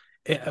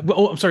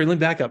 I'm sorry. Let me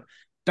back up.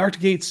 Dr.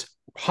 Gates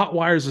hot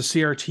wires a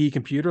CRT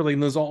computer, like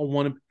those all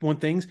one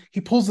things. He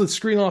pulls the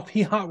screen off.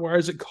 He hot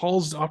wires it.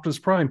 Calls Optimus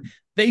Prime.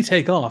 They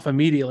take off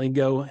immediately and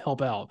go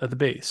help out at the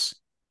base.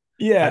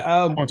 Yeah,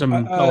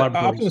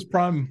 Optimus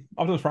Prime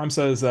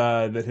says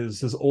that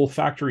his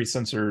olfactory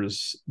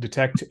sensors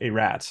detect a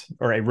rat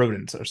or a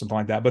rodent or something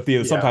like that. But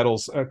the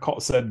subtitles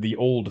said the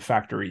old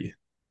factory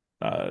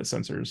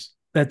sensors.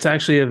 That's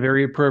actually a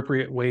very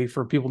appropriate way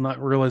for people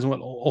not realizing what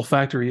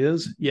olfactory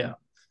is. Yeah,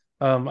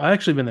 I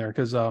actually been there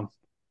because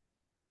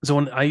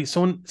someone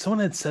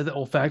had said the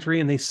olfactory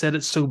and they said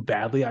it so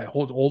badly. I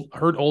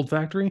heard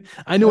olfactory.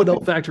 I know what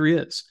olfactory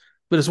is,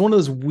 but it's one of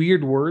those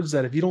weird words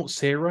that if you don't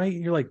say it right,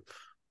 you're like,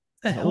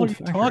 the hell are you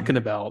talking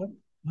about?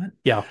 What?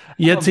 Yeah.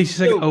 Yeah.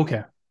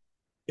 Okay.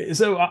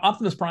 So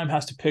Optimus Prime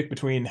has to pick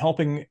between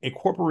helping a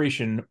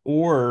corporation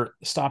or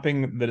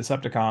stopping the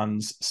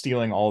Decepticons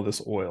stealing all of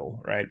this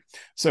oil, right?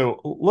 So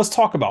let's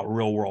talk about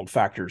real world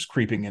factors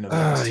creeping into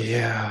this.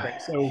 Yeah.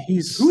 Right? So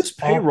whose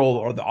payroll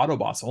are the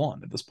Autobots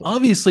on at this point?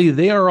 Obviously,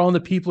 they are on the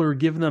people who are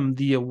giving them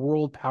the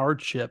world power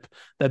chip,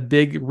 that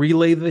big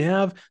relay that they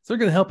have. So they're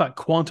going to help out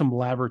Quantum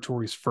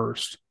Laboratories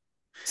first.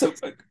 So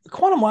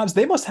Quantum Labs,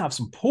 they must have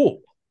some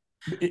pull.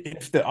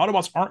 If the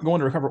Autobots aren't going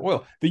to recover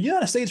oil, the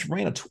United States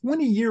ran a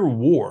 20-year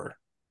war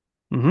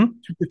to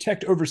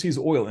protect overseas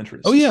oil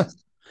interests. Oh, yeah.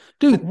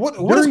 Dude, what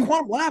does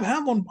Quantum Lab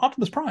have on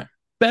Optimus Prime?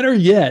 Better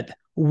yet,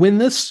 when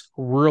this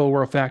real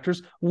world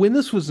factors, when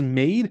this was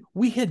made,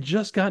 we had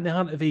just gotten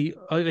out of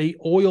a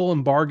oil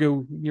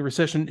embargo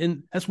recession.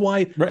 And that's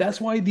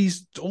why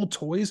these old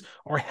toys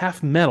are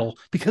half metal,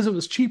 because it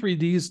was cheaper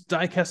to use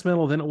die-cast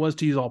metal than it was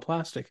to use all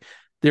plastic.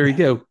 There you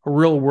go.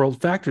 Real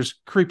world factors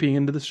creeping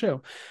into the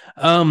show.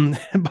 And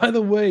by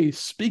the way,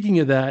 speaking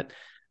of that,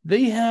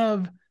 they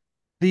have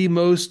the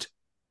most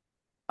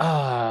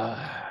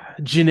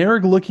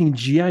generic looking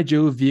G.I.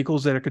 Joe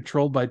vehicles that are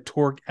controlled by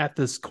Torque at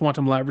this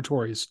Quantum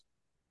Laboratories.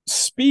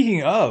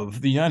 Speaking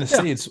of the United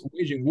States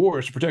waging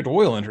wars to protect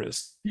oil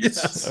interests.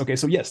 Yes. Okay.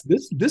 So yes,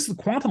 this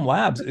Quantum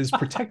Labs is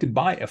protected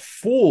by a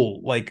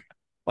full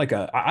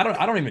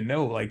I don't even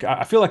know. Like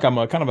I feel like I'm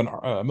a kind of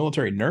a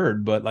military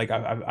nerd, but like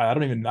I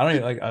don't even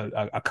like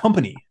a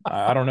company.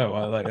 I don't know,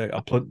 like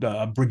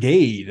a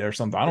brigade or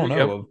something. I don't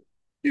know.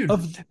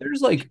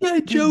 There's like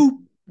Joe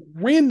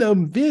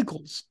random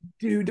vehicles.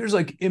 Dude, there's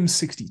like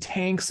M60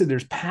 tanks.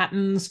 There's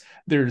Pattons.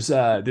 There's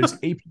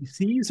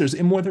APCs. There's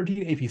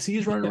M113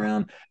 APCs running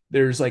around.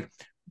 There's like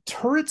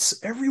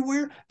turrets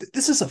everywhere.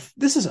 This is a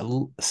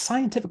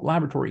scientific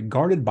laboratory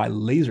guarded by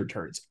laser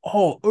turrets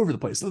all over the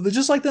place. So they're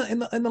just like in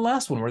the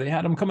last one where they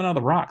had them coming out of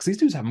the rocks. These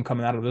dudes have them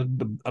coming out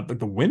of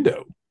the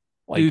window.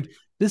 Dude,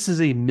 This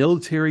is a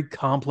military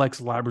complex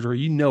laboratory.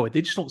 You know it.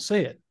 They just don't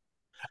say it.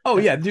 Oh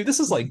That's yeah, dude, this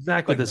is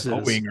exactly what this is.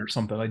 Boeing or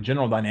something, like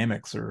General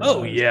Dynamics or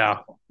Oh yeah.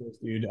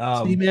 dude.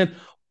 See, man,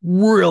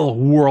 real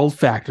world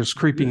factors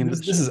creeping into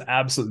the This show. is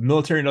absolute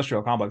military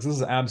industrial complex. This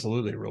is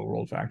absolutely real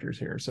world factors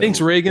here. Thanks,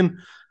 So Reagan.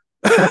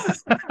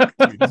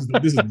 dude,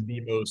 this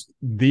is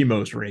the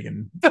most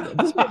Reagan.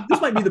 This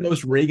might be the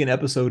most Reagan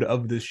episode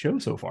of this show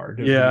so far,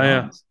 to Yeah, be yeah.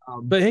 honest.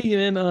 But hey,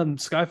 man,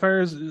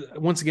 Skyfire's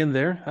once again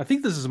there. I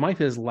think this is Mike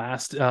his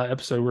last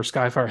episode where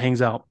Skyfire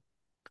hangs out.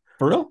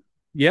 For real?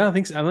 Yeah, I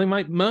think so. I think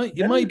it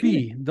Never might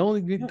kidding.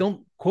 be.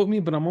 Don't quote me,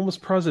 but I'm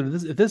almost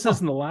positive. If this Huh.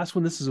 isn't the last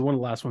one, this is one of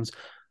the last ones.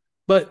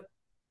 But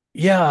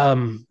yeah,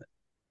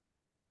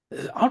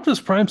 Optimus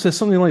Prime says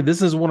something like,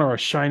 "This is one of our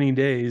shining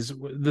days.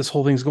 This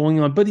whole thing's going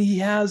on," but he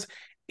has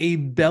a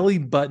belly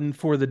button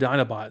for the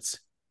Dinobots.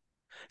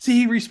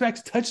 See, he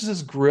touches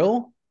his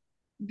grill.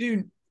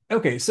 Dude,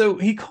 okay, so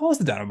he calls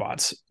the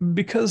Dinobots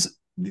because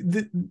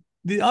the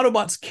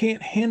Autobots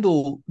can't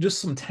handle just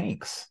some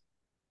tanks.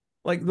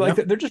 Yeah,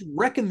 They're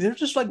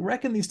just like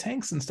wrecking these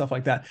tanks and stuff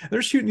like that.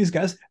 They're shooting these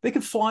guys. They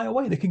could fly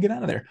away. They could get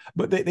out of there,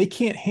 but they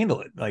can't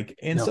handle it.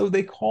 And no. so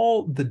they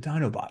call the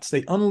Dinobots.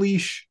 They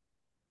unleash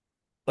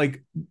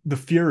like the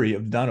fury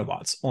of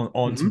Dinobots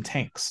on some Mhm.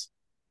 tanks.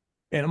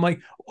 And I'm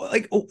like,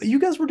 oh, you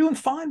guys were doing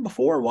fine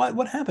before.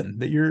 What happened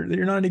that you're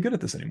not any good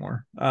at this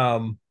anymore?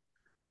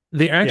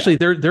 They Yeah. actually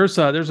there's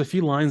a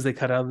few lines they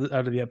cut out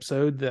of the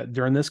episode that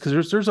during this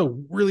because there's a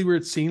really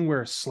weird scene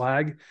where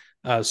Slag,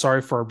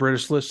 sorry for our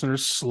British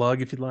listeners,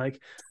 Slug if you'd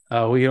like,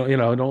 we don't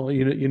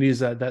you use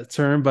that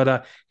term,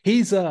 but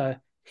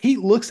he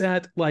looks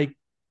at like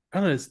I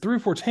don't know it's 3 or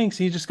 4 tanks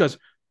and he just goes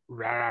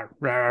rah,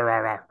 rah, rah,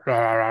 rah,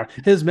 rah, rah.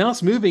 His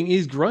mouth's moving,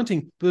 he's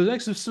grunting, but there's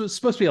actually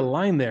supposed to be a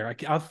line there.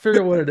 I'll figure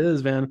out what it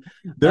is, man.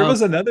 Um, There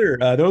was another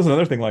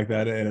thing like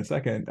that in a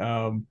second.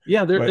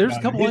 yeah, But there's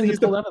a couple lines they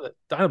pulled out of the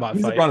Dinobot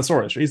he's the fight.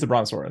 brontosaurus. He's the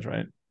brontosaurus,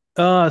 right?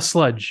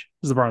 Sludge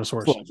is the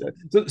Brontosaurus. Sludge.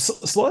 So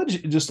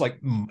Sludge just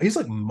he's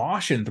like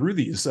moshing through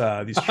these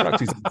trucks.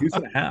 He's like deuce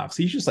and a half.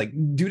 So he's just like,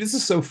 dude, this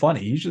is so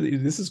funny.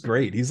 This is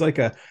great. He's like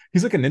a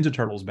Ninja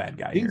Turtles bad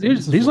guy here.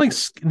 These like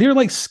they're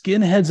like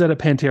skinheads at a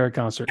Pantera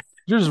concert.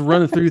 They're just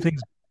running through things,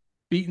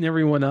 beating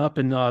everyone up,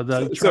 and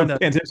trying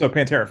to. So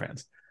Pantera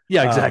fans.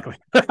 Yeah, Uh, exactly.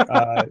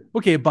 uh,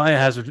 Okay,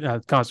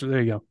 Biohazard concert.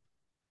 There you go.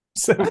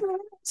 so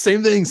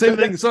Same thing. Same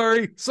thing.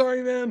 Sorry,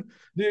 man.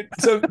 dude,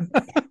 so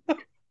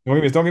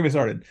don't get me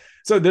started.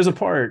 So there's a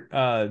part.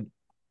 There's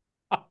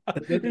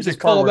a This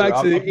part where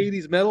callback to the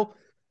 '80s metal.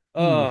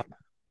 Uh,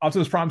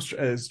 Optimus Prime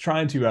is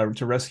trying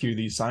to rescue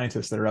these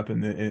scientists that are up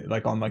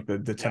like on like the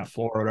 10th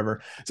floor or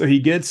whatever. So he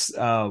gets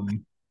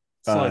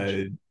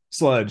Sludge.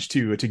 Sludge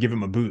to give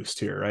him a boost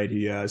here, right?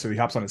 So he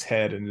hops on his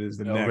head and is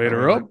the neck or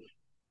Elevator whatever. up.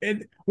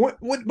 And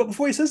but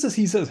before he says this,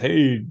 he says,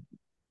 "Hey,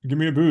 give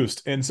me a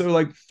boost." And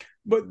so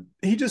but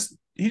he just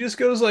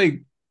goes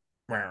like,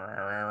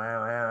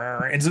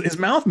 and his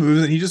mouth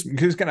moves, and he just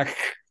kind of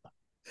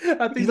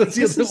I think he's that's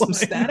the gets other some line.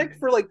 static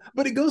for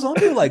but it goes on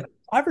for like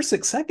 5 or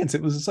 6 seconds.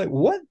 It was just like,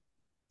 what?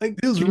 Like,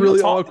 It was can you not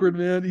really talk? awkward,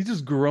 man. He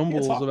just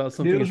grumbles about Dude,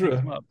 something and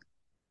picks him up.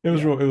 Yeah. it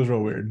was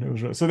real weird. It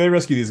was real. So they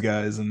rescue these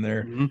guys, and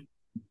they're Mhm.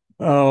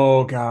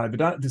 oh god, the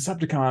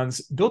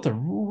Decepticons built a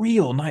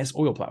real nice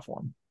oil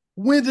platform.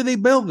 When did they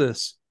build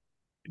this?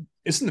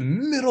 It's in the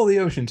middle of the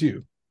ocean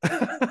too.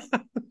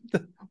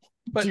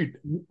 But Dude,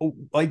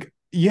 like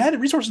you had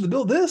resources to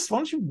build this. Why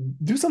don't you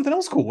do something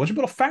else cool? Why don't you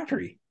build a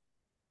factory?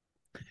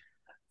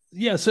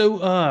 yeah,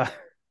 so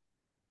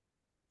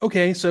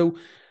okay, so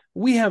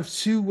we have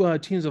two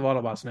teams of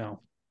Autobots now.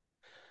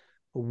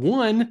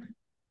 One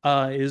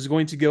is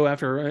going to go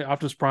after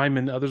Optimus Prime,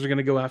 and others are going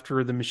to go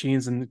after the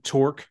machines and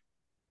Torque.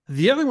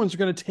 The other ones are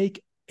going to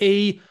take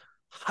a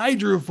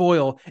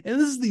hydrofoil, and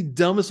this is the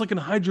dumbest looking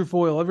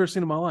hydrofoil I've ever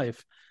seen in my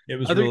life. It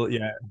was Other, real,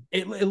 yeah.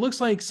 it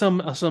looks like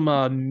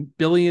some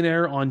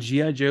billionaire on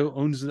GI Joe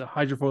owns the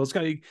hydrofoil.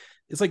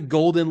 It's like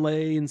gold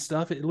inlay and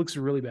stuff. It looks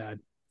really bad.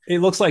 It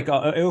looks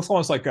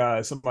almost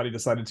like somebody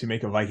decided to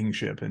make a Viking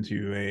ship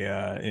into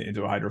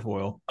a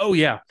hydrofoil. Oh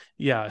yeah,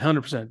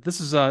 100%. This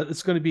is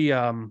it's going to be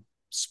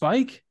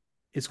Spike.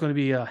 It's going to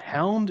be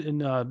Hound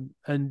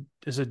and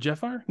is it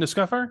Jetfire? No,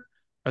 Skyfire.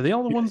 Are they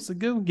all the ones that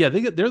go? Yeah,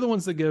 they're the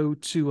ones that go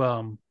to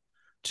on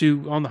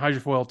the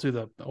hydrofoil to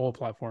the oil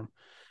platform.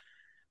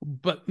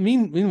 But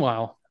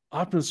meanwhile,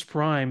 Optimus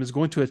Prime is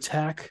going to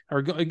attack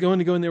or going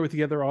to go in there with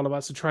the other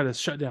Autobots to try to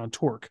shut down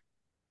Torque.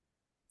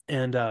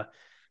 And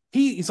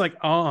he's like,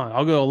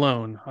 I'll go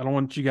alone. I don't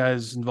want you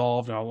guys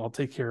involved. I'll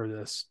take care of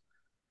this.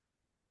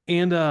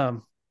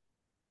 And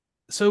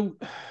so,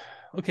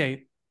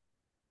 okay.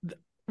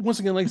 Once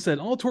again, like I said,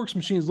 all Torque's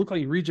machines look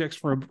like rejects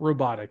from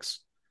robotics.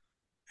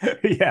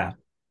 Yeah.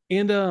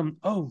 And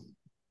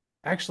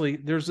actually,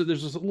 there's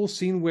this little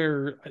scene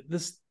where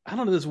I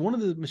don't know, this one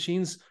of the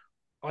machines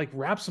like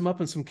wraps him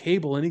up in some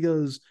cable, and he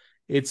goes,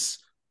 "It's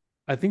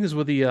I think this is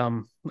what the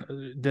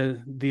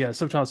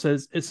subtitle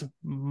says. It's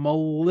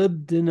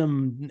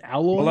molybdenum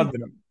alloy. Yeah,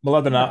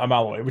 molybdenum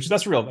alloy, which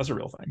that's real. That's a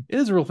real thing. it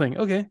is a real thing.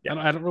 Okay, Yeah,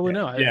 I don't really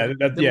know. yeah.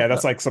 Looked That's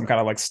up. like some kind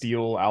of like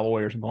steel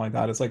alloy or something like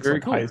that. It's Very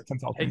like high cool.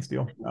 tensile thin Hey,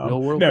 steel.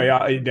 real world No, thing.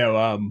 yeah,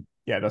 no,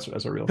 yeah. That's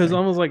a real Because I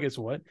thing. was like, it's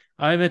what?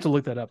 I meant to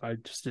look that up. I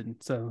just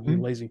didn't. So I'm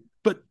Hmm? lazy.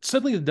 But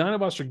suddenly the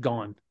Dinobots are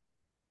gone.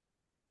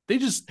 They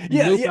just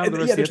Yeah, nope out of the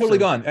rest yeah, of the they're totally episode.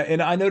 gone.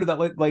 And I noted that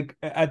like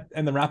at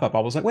in the wrap up, I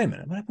was like, wait a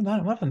minute, what happened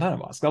to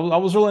Dinobots? I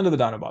was really into the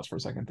Dinobots for a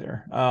second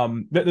there.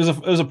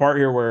 There's a part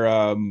here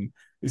where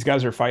these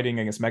guys are fighting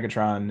against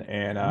Megatron,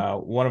 and Mhm.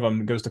 one of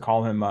them goes to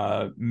call him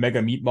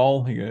Mega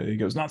Meatball. He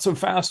goes, not so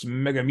fast,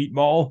 Mega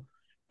Meatball,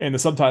 and the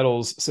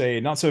subtitles say,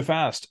 not so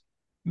fast,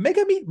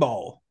 Mega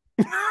Meatball.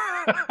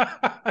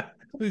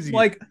 Who's he?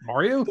 Like,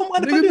 Mario? don't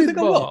mind if I Mega do think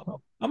I Meatball.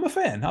 will. I'm a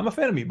fan. I'm a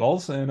fan of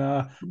meatballs, and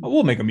I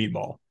will make a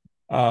meatball.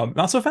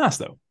 Not so fast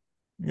though.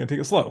 You're gonna take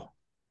it slow.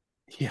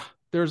 Yeah.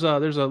 There's a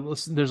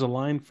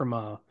line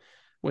from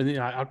when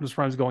Optimus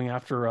Prime's going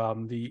after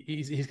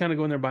he's kind of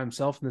going there by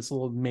himself in this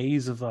little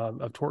maze of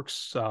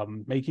Torque's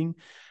making,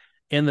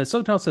 and the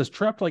subtitle says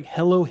trapped like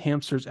hello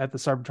hamsters at the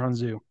Cybertron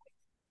Zoo.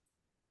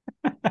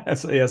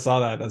 Yeah, I saw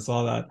that. I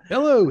saw that.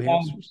 Hello Um,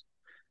 hamsters.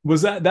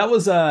 was that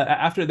was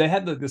after they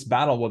had this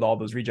battle with all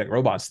those reject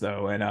robots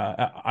though, and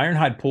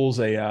Ironhide pulls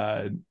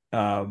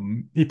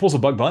he pulls a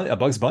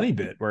Bugs Bunny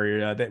bit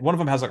where one of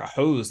them has like a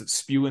hose that's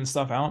spewing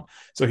stuff out,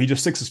 so he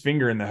just sticks his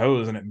finger in the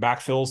hose and it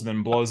backfills and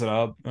then blows it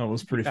up. It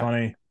was pretty Yeah.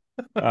 funny.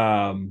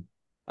 Um,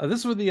 This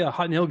is where the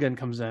hot nail gun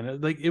comes in.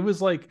 It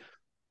was like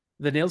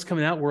the nails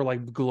coming out were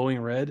like glowing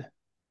red.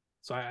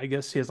 So I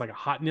guess he has like a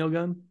hot nail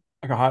gun.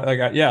 like a hot like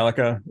a, yeah like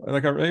a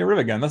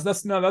rivet gun.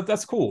 That's no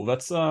that's cool.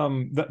 That's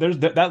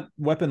that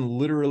weapon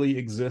literally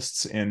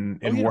exists Oh in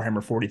yeah.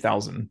 Warhammer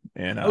 40,000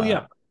 Oh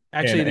yeah.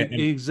 Actually, it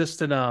and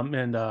exists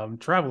in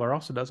Traveler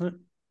also, doesn't it?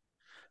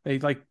 They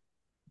like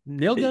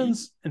nail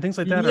guns and things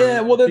like that are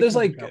yeah, well, big there's things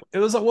in like Traveler. it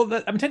was like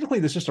well, I mean, technically,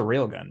 there's just a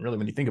railgun, really,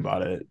 when you think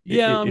about it.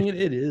 Yeah, I mean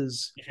it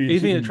is.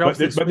 Anything that But travels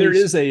through but there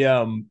space. is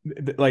a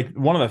like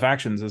one of the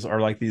factions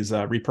are like these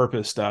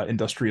repurposed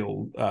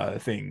industrial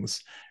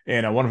things,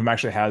 and one of them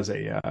actually has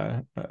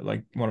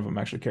like one of them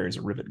actually carries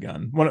a rivet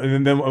gun.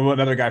 And then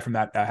another guy from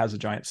that has a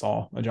giant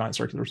saw, a giant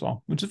circular saw,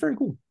 which is very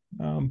cool.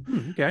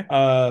 Okay.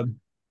 Uh,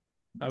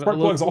 A Sparkplug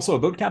little is also a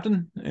boat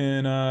captain,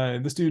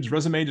 and this dude's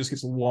resume just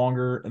gets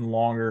longer and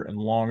longer and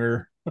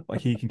longer.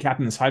 Like he can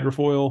captain this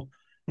hydrofoil.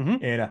 hmm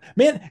And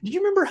man, do you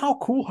remember how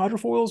cool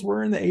hydrofoils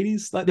were in the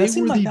 80s? That They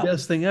seemed were like the that was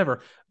best thing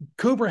ever.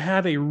 Cobra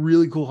had a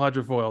really cool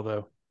hydrofoil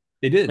though.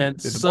 they did And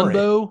the Bore.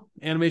 Sunbow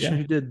Animation,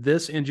 Yeah. who did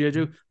this and G.I.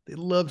 Joe, they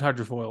loved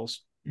hydrofoils.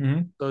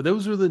 Mm-hmm. So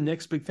those were the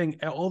next big thing.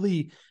 All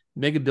the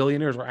mega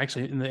billionaires, or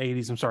actually in the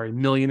 80s, I'm sorry,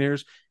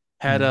 millionaires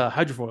had Mm-hmm.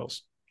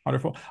 hydrofoils.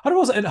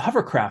 Hydrofoils and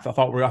hovercraft. I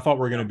thought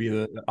were going to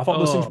be I thought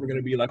those things Oh were going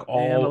to be like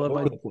man, all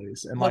over the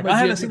place. And love like my I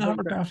haven't G.I. seen Joe a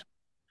hovercraft. hovercraft.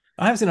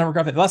 I haven't seen a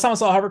hovercraft. The last time I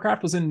saw a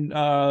hovercraft was in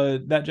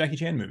that Jackie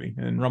Chan movie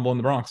in Rumble in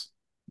the Bronx.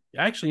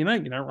 Actually, you're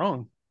not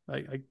wrong.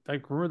 I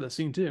remember that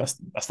scene too.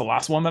 That's the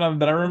last one that I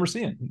remember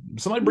seeing.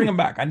 Somebody bring Hmm. them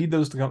back. I need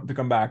those to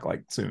come back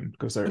like soon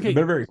because Okay,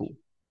 they're very cool.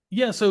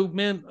 yeah. So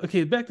man,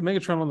 okay, back to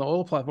Megatron on the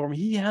oil platform.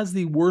 He has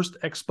the worst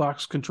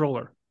Xbox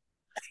controller.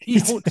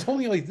 It's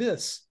holding it like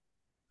this.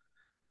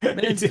 He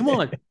Man, come did.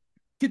 on.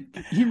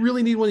 You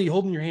really need one that you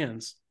hold in your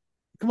hands.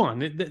 Come on,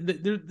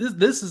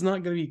 this is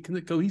not going to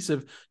be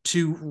cohesive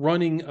to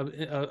running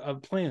a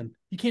plan.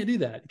 You can't do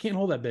that. You can't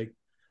hold that big.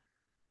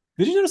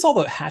 Did you notice all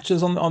the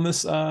hatches on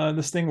this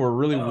thing were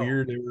really Oh,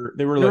 weird?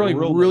 They were they're like like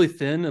real like really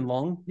thin and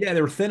long. yeah,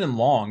 they were thin and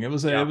long. It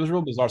Yeah, was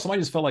real bizarre.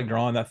 Somebody just felt like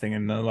drawing that thing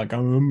and like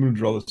I'm gonna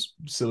draw this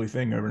silly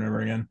thing over and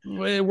over again.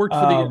 well, it worked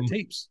for the Um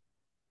tapes.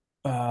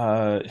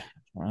 uh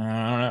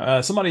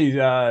somebody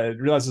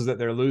realizes that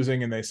they're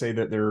losing and they say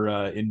that they're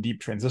in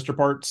deep transistor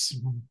parts.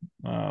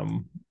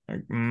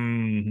 Like,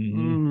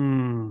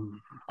 Mm,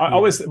 I yeah,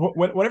 always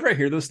whenever I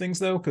hear those things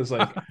though, because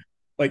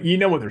like you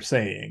know what they're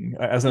saying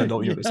as an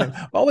adult, you know what they're yeah. saying.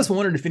 I always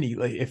wondered if any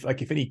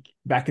if any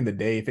back in the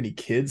day, if any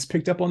kids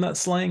picked up on that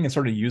slang and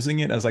started using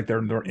it as like their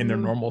in their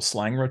Mm. normal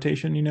slang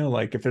rotation. You know,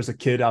 like if there's a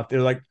kid out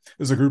there, like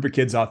there's a group of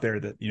kids out there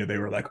that you know they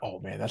were like, oh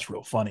man, that's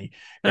real funny,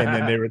 and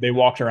then they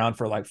walked around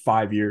for like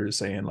 5 years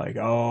saying like,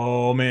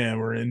 oh man,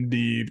 we're in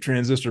deep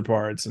transistor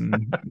parts,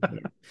 and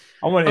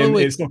I want Oh and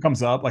wait, it still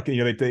comes up like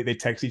you know they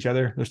text each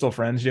other, they're still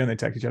friends, you know, and they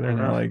text each other and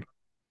they're uh-huh.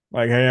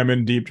 like, hey, I'm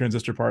in deep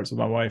transistor parts with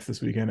my wife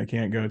this weekend. I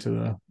can't go to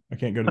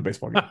the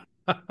baseball game.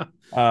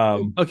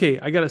 Um, Okay,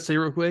 I gotta say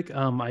real quick.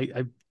 I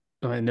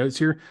my notes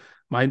here.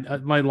 My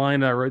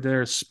line right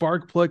there is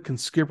spark plug can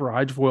skip or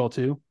hydrofoil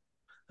too.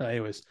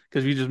 Anyways,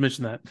 because you just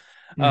mentioned that.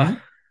 Uh,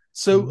 mhm.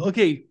 so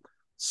okay,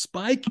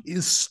 Spike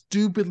is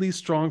stupidly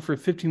strong for a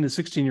 15 to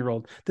 16-year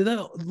old. Did that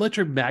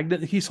electric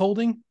magnet he's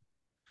holding?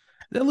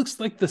 That looks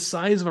like the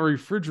size of a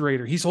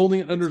refrigerator. He's holding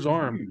it under It's his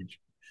arm. huge.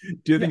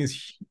 The other Yeah, thing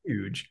is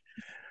huge.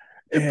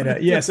 but And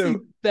it's yeah, like so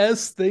the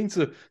best thing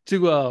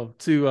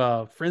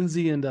to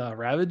Frenzy and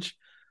Ravage.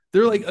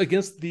 They're like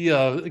against the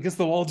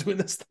wall doing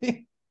this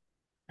thing.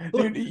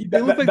 Look, dude,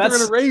 they look like they're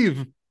in a that's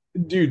rave.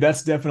 Dude,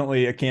 that's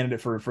definitely a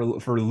candidate for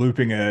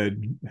looping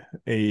an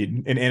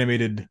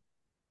animated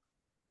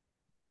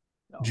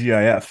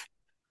GIF.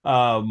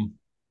 Um,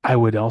 I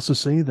would also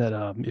say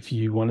that if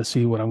you want to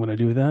see what I'm going to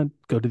do with that,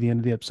 go to the end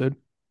of the episode.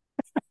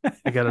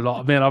 I got it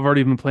all. Man, I've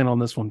already been playing on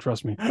this one.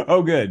 Trust me.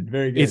 oh, good,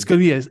 very good. It's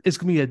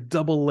gonna be a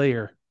double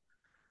layer.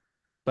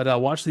 But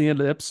watch the end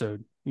of the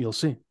episode. You'll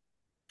see.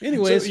 So,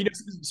 Anyways,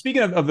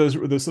 speaking of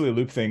those silly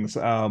loop things,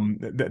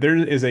 there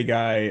is a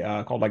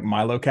guy called like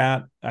Milo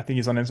Cat. I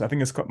think I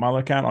think it's called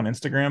Milo Cat on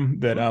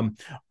Instagram. That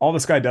all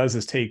this guy does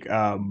is take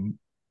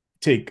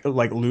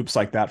like loops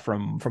like that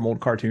from old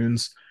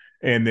cartoons,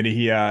 and then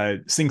he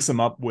syncs them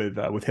up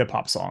with hip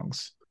hop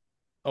songs.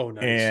 oh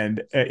nice.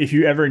 And if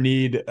you ever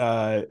need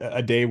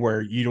a day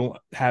where you don't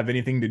have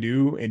anything to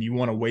do and you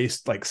want to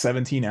waste like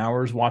 17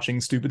 hours watching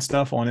stupid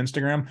stuff on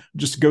Instagram,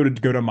 just go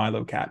to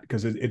Milo Cat,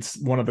 because it's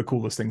one of the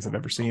coolest things I've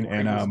ever seen. I'll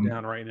write And this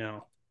down right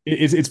now.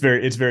 it's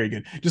very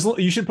good. Just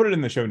you should put it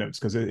in the show notes,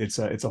 because it's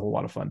a whole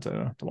lot of fun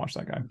to watch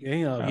that guy. Okay,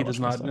 he does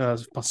watch that not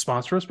stuff.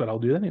 sponsor us, but I'll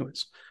do that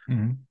anyways.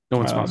 Mm-hmm. No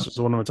one sponsors.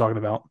 So what am I talking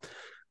about?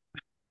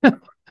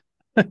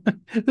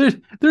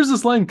 There's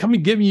this line, "Come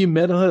and get me, you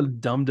metalhead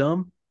dum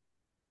dum."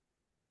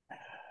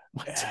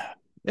 What?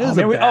 It Oh is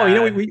a man,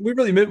 bad. we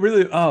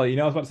really I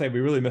was about to say we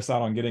really missed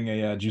out on getting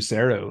a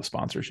Juicero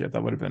sponsorship.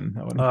 That would have been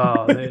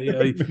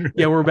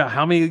Yeah, we're about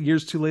how many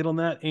years too late on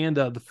that, and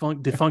the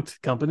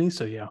defunct company.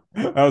 So yeah,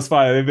 that was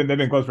fine. They've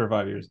been closed for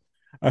 5 years.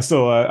 I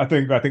still I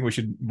think we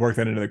should work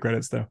that into the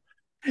credits though.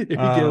 there you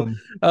go.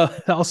 Um,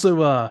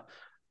 Also,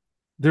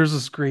 there's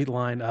this great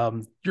line.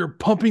 Your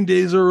pumping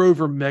days are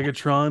over,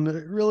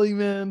 Megatron. Really,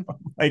 man?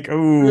 like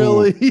oh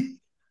Really?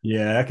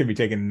 yeah, that could be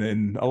taken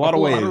in a A lot of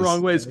lot of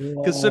wrong ways. ways,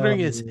 considering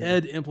his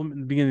head implement in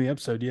the beginning of the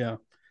episode. Yeah.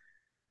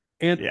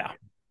 And Yeah.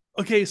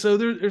 okay, so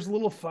there's a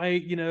little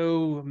fight.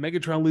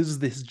 Megatron loses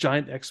his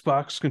giant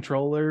Xbox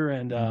controller,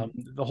 and Mhm.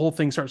 the whole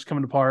thing starts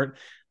coming apart.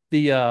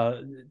 The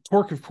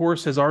Torque, of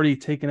course, has already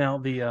taken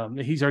out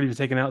he's already been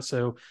taken out.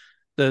 So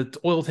the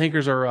oil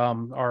tankers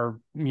are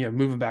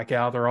moving back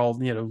out. They're all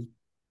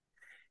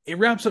it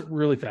wraps up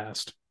really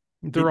fast.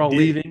 They're It all did.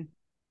 leaving.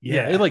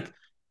 Yeah, it Yeah. like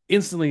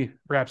instantly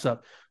wraps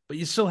up. But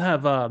you still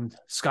have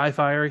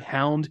Skyfire,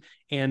 Hound,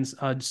 and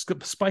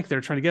Spike there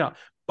trying to get out.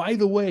 By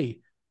the way,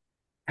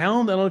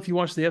 Hound, I don't know if you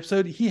watched the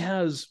episode. He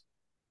has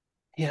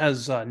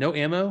no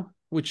ammo,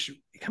 which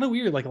kind of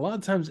weird. Like a lot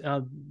of times,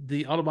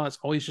 the Autobots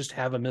always just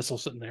have a missile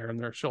sitting there on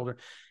their shoulder.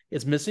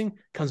 It's missing,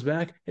 comes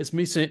back, it's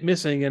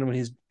missing, and when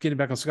he's getting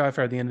back on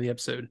Skyfire at the end of the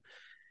episode.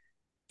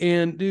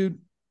 And dude,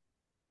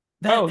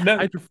 that Oh no,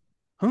 hydro,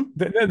 huh?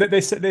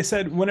 they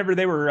said whenever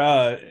they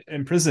were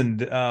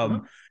imprisoned, Huh?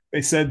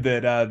 they said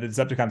that the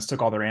Decepticons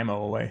took all their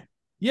ammo away.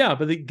 Yeah,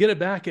 but they get it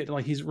back at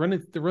like they're running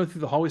through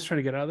the hallways trying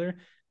to get out of there.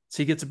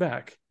 So he gets it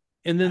back.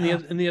 And then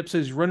in the episode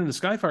he's running to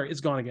Skyfire,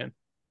 it's gone again.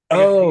 I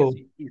guess Oh,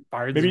 he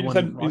fired maybe this you just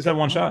had rocket.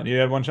 one shot. You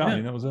had one shot. Yeah.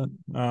 And that was it.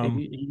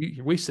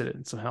 He wasted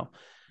it somehow.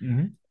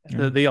 Mhm.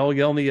 Yeah. They all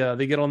get on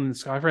they get on the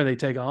Skyfire and they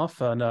take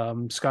off. And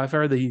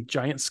Skyfire, the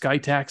giant sky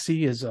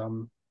taxi, is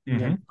Mhm.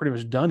 pretty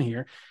much done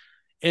here.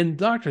 And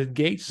Dr.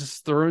 Gates is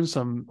throwing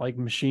some like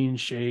machine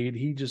shade.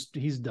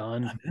 He's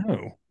done. I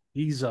know.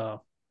 He's and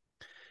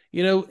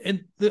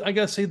I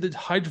gotta say that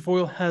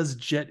hydrofoil has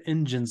jet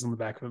engines on the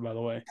back of it, by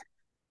the way.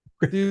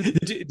 Dude,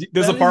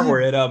 There's a that is part the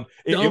where it was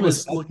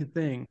dumbest looking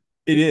thing.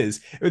 it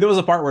is. There was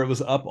a part where it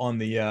was up on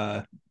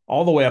the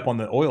all the way up on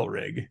the oil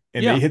rig,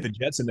 and they Yeah. hit the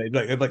jets, and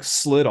it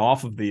slid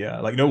off of the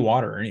like no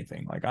water or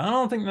anything. Like I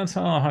don't think that's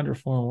how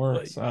hydrofoil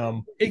works.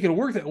 It can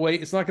work that way.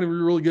 It's not going to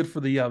be really good for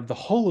the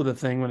hull of the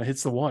thing when it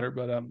hits the water,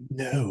 but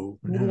No,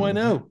 what do I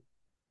no. know?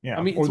 I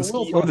Yeah, mean, it's a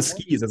oil or the platform.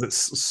 skis as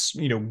it's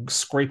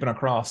scraping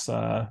across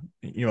a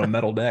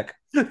metal deck.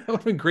 That would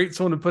have been great.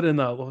 Someone to put in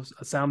a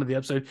sound of the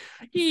episode.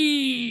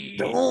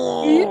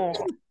 Oh,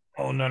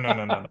 oh no no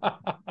no no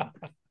no.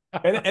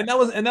 And that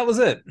was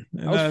it.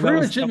 That And was pretty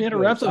much it, that was man. It it.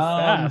 wraps up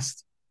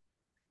fast.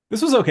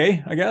 This was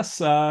okay, I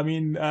guess. I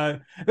mean,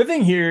 the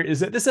thing here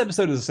is that this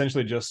episode is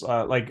essentially just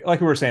like we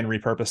were saying,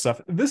 repurpose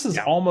stuff. This is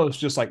Yeah, almost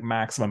just like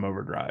Maximum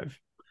Overdrive,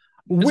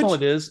 that's all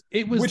which it is.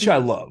 It was which I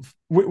love,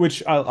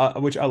 which I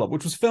love,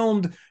 which was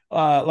filmed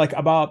like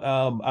about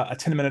a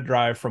 10-minute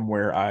drive from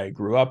where I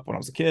grew up when I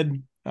was a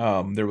kid.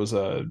 There was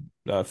a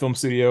film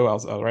studio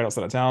right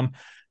outside of town.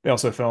 They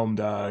also filmed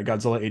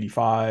Godzilla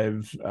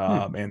 85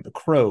 and The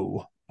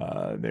Crow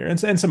there, and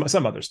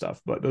some other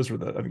stuff, but I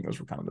think those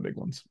were kind of the big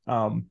ones.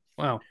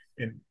 wow.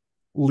 In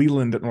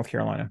Leland, North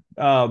Carolina.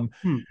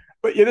 Hmm.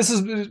 But yeah, this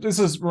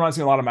is reminds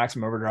me a lot of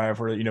Maximum Overdrive,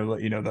 where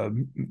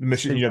the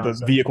mission, Same the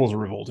concept. vehicles are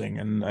revolting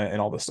and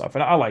all this stuff,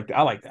 and I like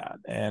that.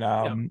 And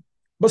Yeah.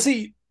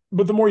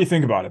 but the more you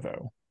think about it,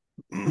 though,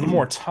 the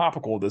more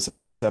topical this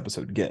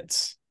episode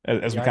gets,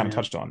 as we Yeah, kind of man.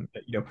 touched on.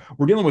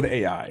 We're dealing with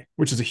AI,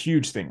 which is a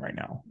huge thing right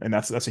now, and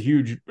that's a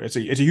huge it's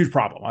a huge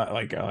problem.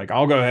 Like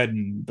I'll go ahead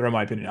and throw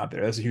my opinion out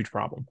there. That's a huge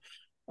problem.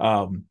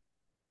 Um,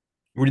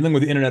 we're dealing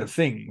with the Internet of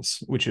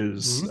Things, which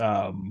is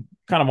Mhm.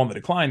 kind of on the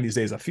decline these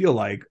days. I feel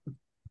like,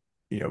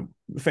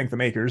 thank the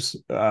makers,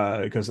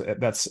 because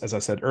that's, as I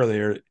said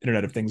earlier,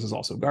 Internet of Things is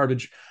also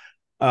garbage.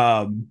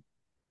 Um,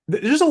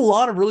 there's a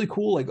lot of really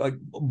cool like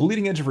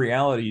bleeding edge of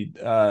reality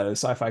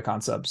sci-fi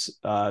concepts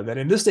that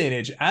in this day and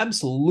age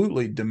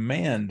absolutely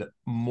demand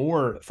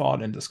more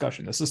thought and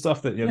discussion. This is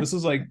stuff that, Yeah. this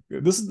is like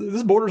this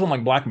borders on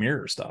like Black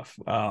Mirror stuff.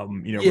 Where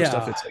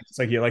stuff Yeah. it's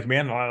like you're like,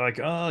 man, like,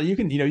 you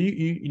can,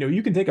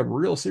 you can take a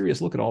real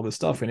serious look at all this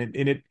stuff, and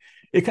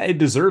it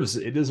deserves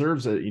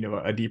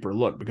a, a deeper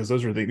look, because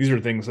these are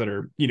things that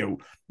are,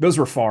 those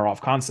were far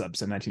off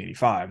concepts in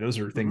 1985. Those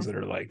are things Mhm. that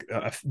are like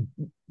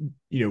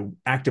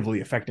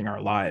actively affecting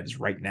our lives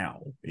right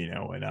now,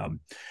 and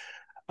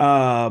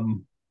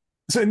um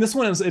so in this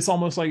one, it's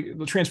almost like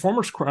the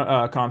Transformers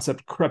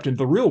concept crept into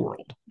the real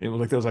world. It was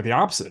like there was like the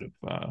opposite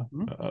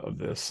Mhm. of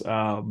this.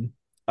 But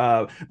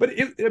I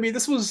mean,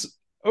 this was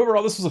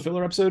overall, this was a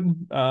filler episode,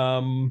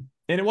 and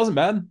it wasn't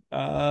bad.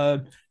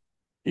 A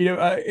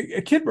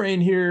Kid Brain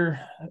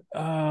here,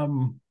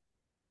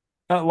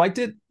 liked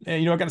it.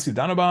 And, I got to see the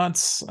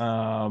Dinobots.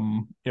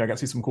 I got to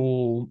see some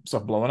cool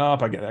stuff blowing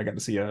up. I got to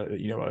see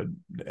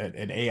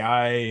an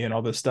AI and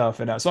all this stuff.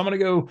 And so I'm gonna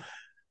go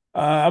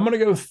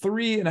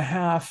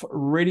 3.5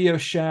 Radio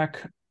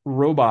Shack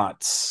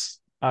robots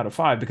out of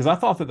 5, because I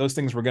thought that those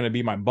things were going to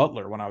be my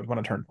butler when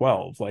I turned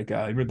 12. Like,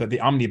 remember the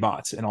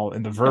Omnibots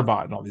and the Yeah.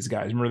 Verbot and all these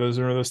guys. Remember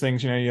those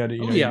things? You had to,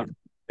 Oh yeah.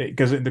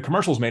 because the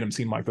commercials made them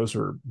seem like those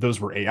were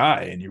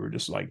AI, and you were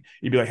just like,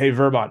 you'd be like, "Hey,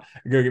 Verbot,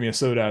 go get me a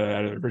soda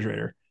out of the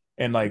refrigerator,"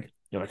 and like,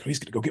 you're like, oh, he's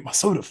gonna go get my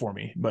soda for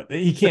me, but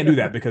he can't do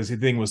that because the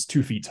thing was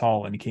 2 feet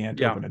tall and he can't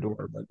Yeah. open a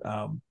door.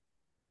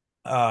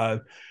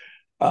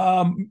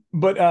 Uh,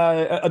 but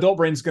Adult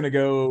Brain's gonna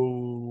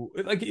go,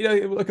 like,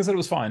 like I said, it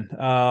was fine.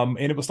 And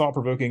it was thought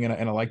provoking, and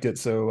I liked it.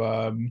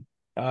 So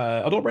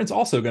Adult Brain's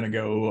also gonna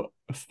go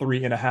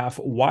 3.5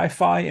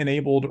 Wi-Fi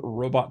enabled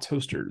robot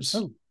toasters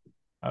Oh.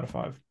 out of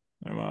 5.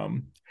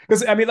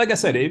 Because I mean, like I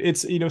said,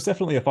 it's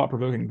definitely a thought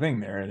provoking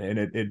thing there, and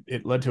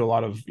it led to a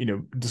lot of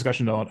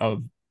discussion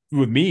of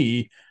with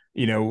me,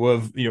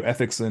 of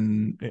ethics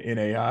in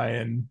AI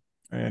and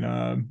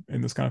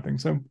this kind of thing.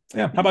 So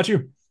yeah, how about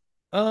you?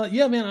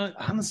 Yeah, man.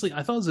 Honestly,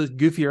 I thought it was a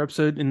goofier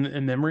episode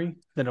in memory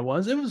than it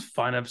was. It was a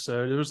fine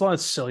episode. There was a lot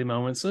of silly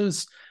moments. There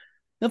was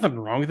nothing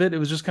wrong with it. It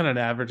was just kind of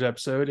an average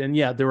episode, and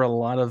yeah, there were a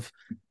lot of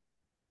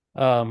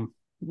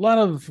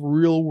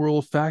real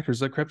world factors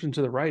that crept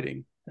into the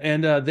writing,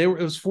 and it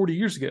was 40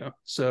 years ago,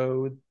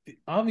 so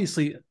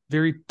obviously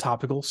very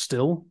topical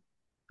still.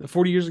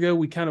 40 years ago,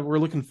 we kind of were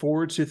looking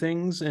forward to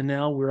things, and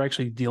now we're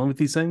actually dealing with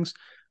these things.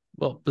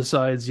 Well,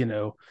 besides,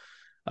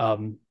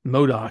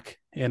 Modoc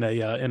in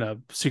a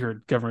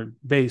secret government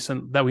base,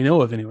 and that we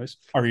know of, anyways.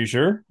 Are you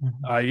sure?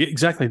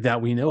 Exactly,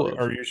 that we know of.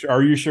 Are you sure?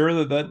 Are you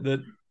sure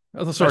that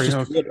Oh, that's sorry, just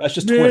no. Twitter? That's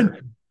just Man.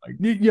 Twitter. Like,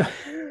 Yeah.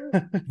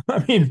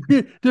 I mean,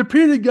 The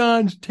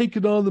Pentagon's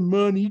taking all the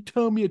money. You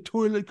tell me a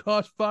toilet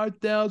costs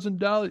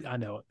 $5,000. I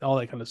know all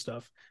that kind of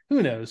stuff.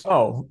 Who knows?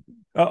 oh,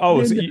 oh,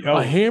 Man, a oh,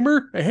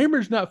 hammer? A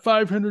hammer's not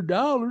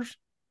 $500.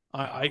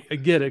 I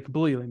get it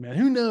completely, man.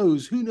 Who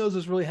knows? Who knows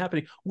what's really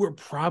happening? We're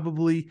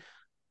probably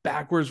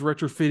backwards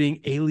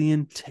retrofitting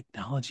alien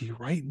technology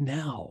right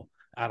now.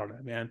 I don't know,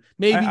 man. I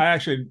Maybe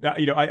actually,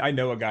 I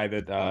know a guy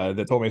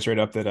that told me straight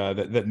up that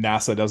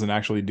NASA doesn't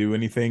actually do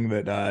anything.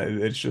 That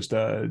it's just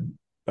a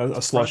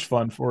slush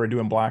front fund for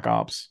doing Black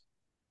Ops.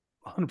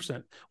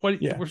 100%.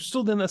 What Yeah. we're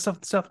still doing that stuff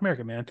in South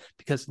America, man,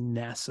 because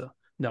NASA.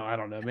 No, I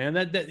don't know, man.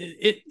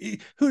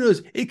 Who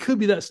knows? It could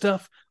be that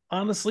stuff.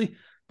 Honestly,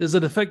 does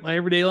it affect my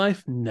everyday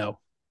life? No.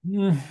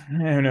 Who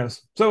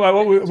knows? So,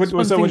 It's fun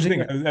what'd things. you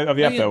think of the Oh app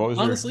yeah, though? What was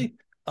your? honestly,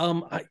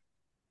 I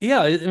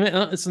yeah,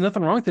 it's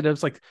nothing wrong with it. It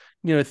was like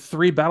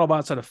 3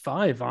 BattleBots out of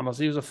 5.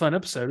 Honestly, it was a fun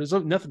episode. There's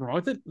nothing wrong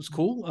with it. It was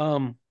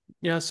cool.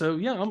 Yeah, so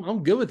yeah,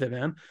 I'm good with it,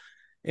 man.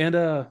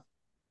 And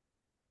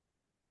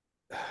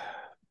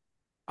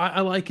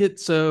I like it,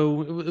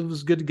 so it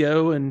was good to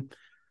go, and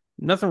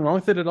nothing wrong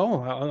with it at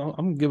all.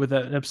 I'm good with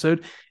that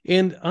episode.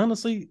 And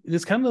honestly,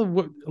 it's kind of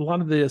what a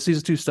lot of the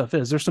season 2 stuff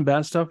is. There's some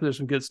bad stuff, but there's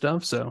some good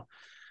stuff. So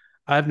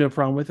I have no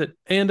problem with it.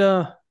 And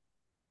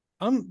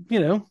I'm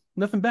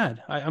nothing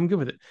bad. I'm good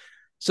with it.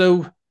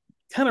 So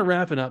kind of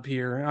wrapping up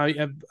here.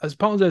 I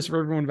apologize for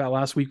everyone about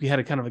last week. We had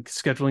a kind of a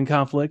scheduling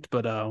conflict,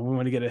 but we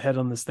want to get ahead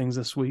on this things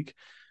this week.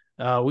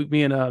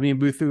 Me and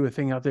Boo threw a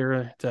thing out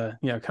there to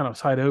kind of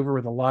tide over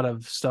with a lot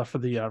of stuff for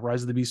the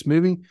Rise of the Beast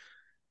movie,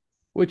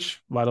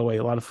 which, by the way,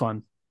 a lot of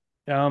fun.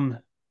 But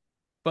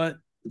I'm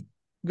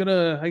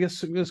gonna, I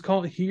guess, just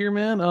call it here,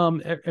 man.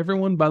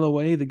 Everyone, by the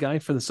way, the guy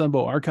for the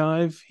Sunbow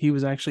Archive, he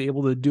was actually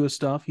able to do his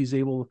stuff. He's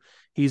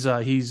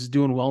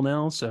doing well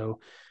now. So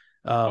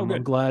Oh, I'm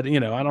good. glad. I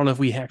don't know if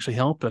we actually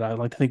helped, but I'd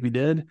like to think we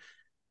did.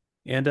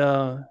 And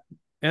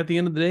at the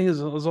end of the day,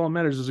 is all that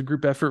matters. Is a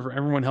group effort for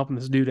everyone helping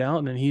this dude out,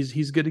 and then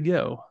he's good to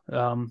go.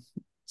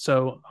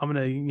 So I'm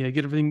gonna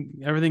get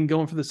everything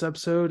going for this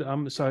episode.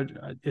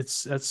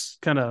 That's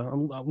kind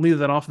of, I'll leave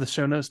that off the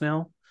show notes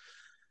now.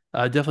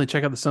 Definitely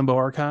check out the Sunbow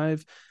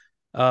Archive.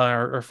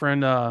 Our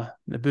friend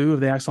Naboo of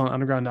the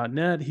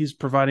AxelonUnderground.net, he's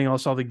providing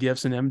us all the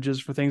GIFs and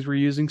images for things we're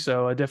using.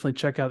 So definitely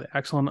check out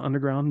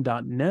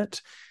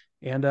AxelonUnderground.net.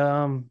 And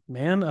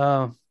man,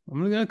 I'm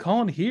gonna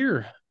call it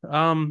here.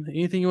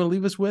 Anything you want to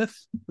leave us with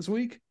this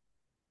week?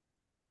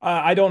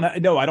 I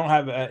don't no, I don't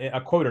have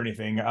a quote or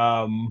anything.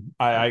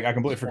 I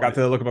completely forgot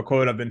to look up a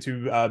quote. I've been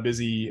too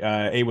busy,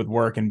 A, with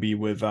work, and B,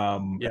 with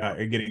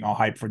getting all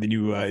hyped for the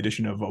new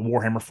edition of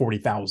Warhammer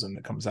 40,000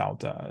 that comes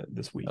out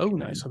this week. Oh,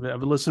 nice. I've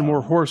been listening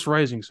more Horus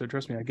Rising, so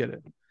trust me, I get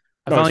it.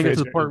 I No, finally got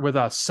to the part where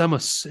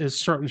Semus is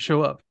starting to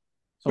show up.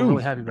 So I'm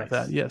really happy about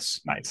that. Yes.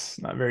 Nice.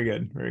 Very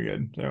good. Very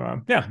good.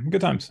 So yeah,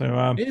 good time. So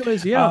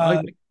anyways,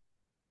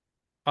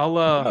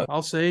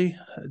 I'll say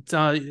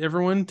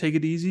everyone take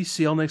it easy.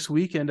 See y'all next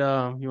week. And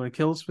you want to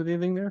kill us with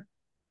anything there?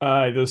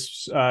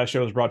 This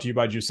show is brought to you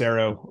by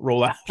Juicero.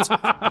 Roll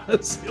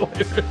out. See you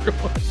later,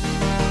 everyone.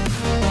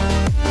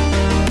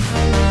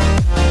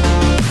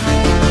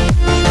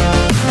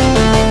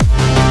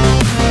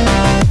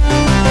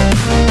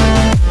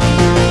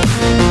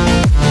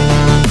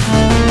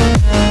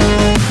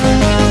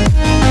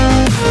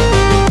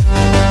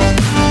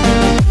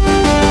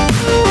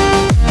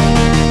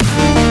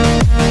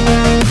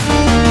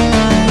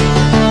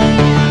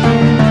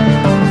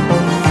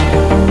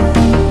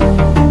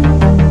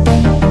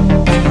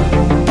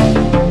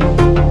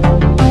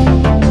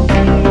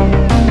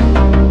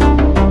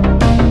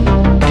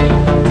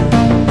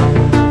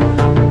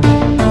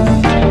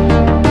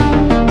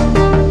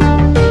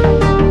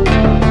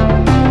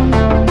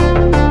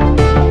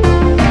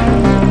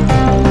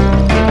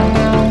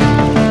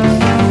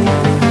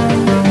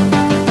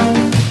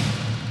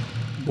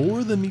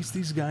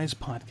 These Guys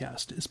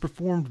podcast is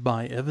performed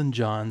by Evan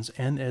Johns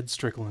and Ed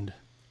Strickland.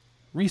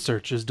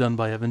 Research is done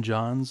by Evan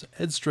Johns,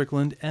 Ed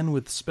Strickland, and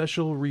with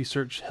special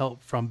research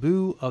help from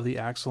Boo of the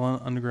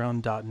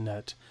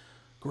AxelonUnderground.net.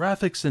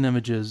 Graphics and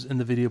images in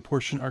the video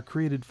portion are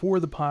created for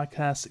the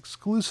podcast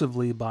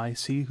exclusively by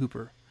C.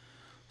 Hooper.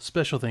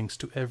 Special thanks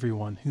to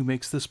everyone who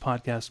makes this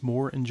podcast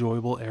more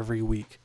enjoyable every week.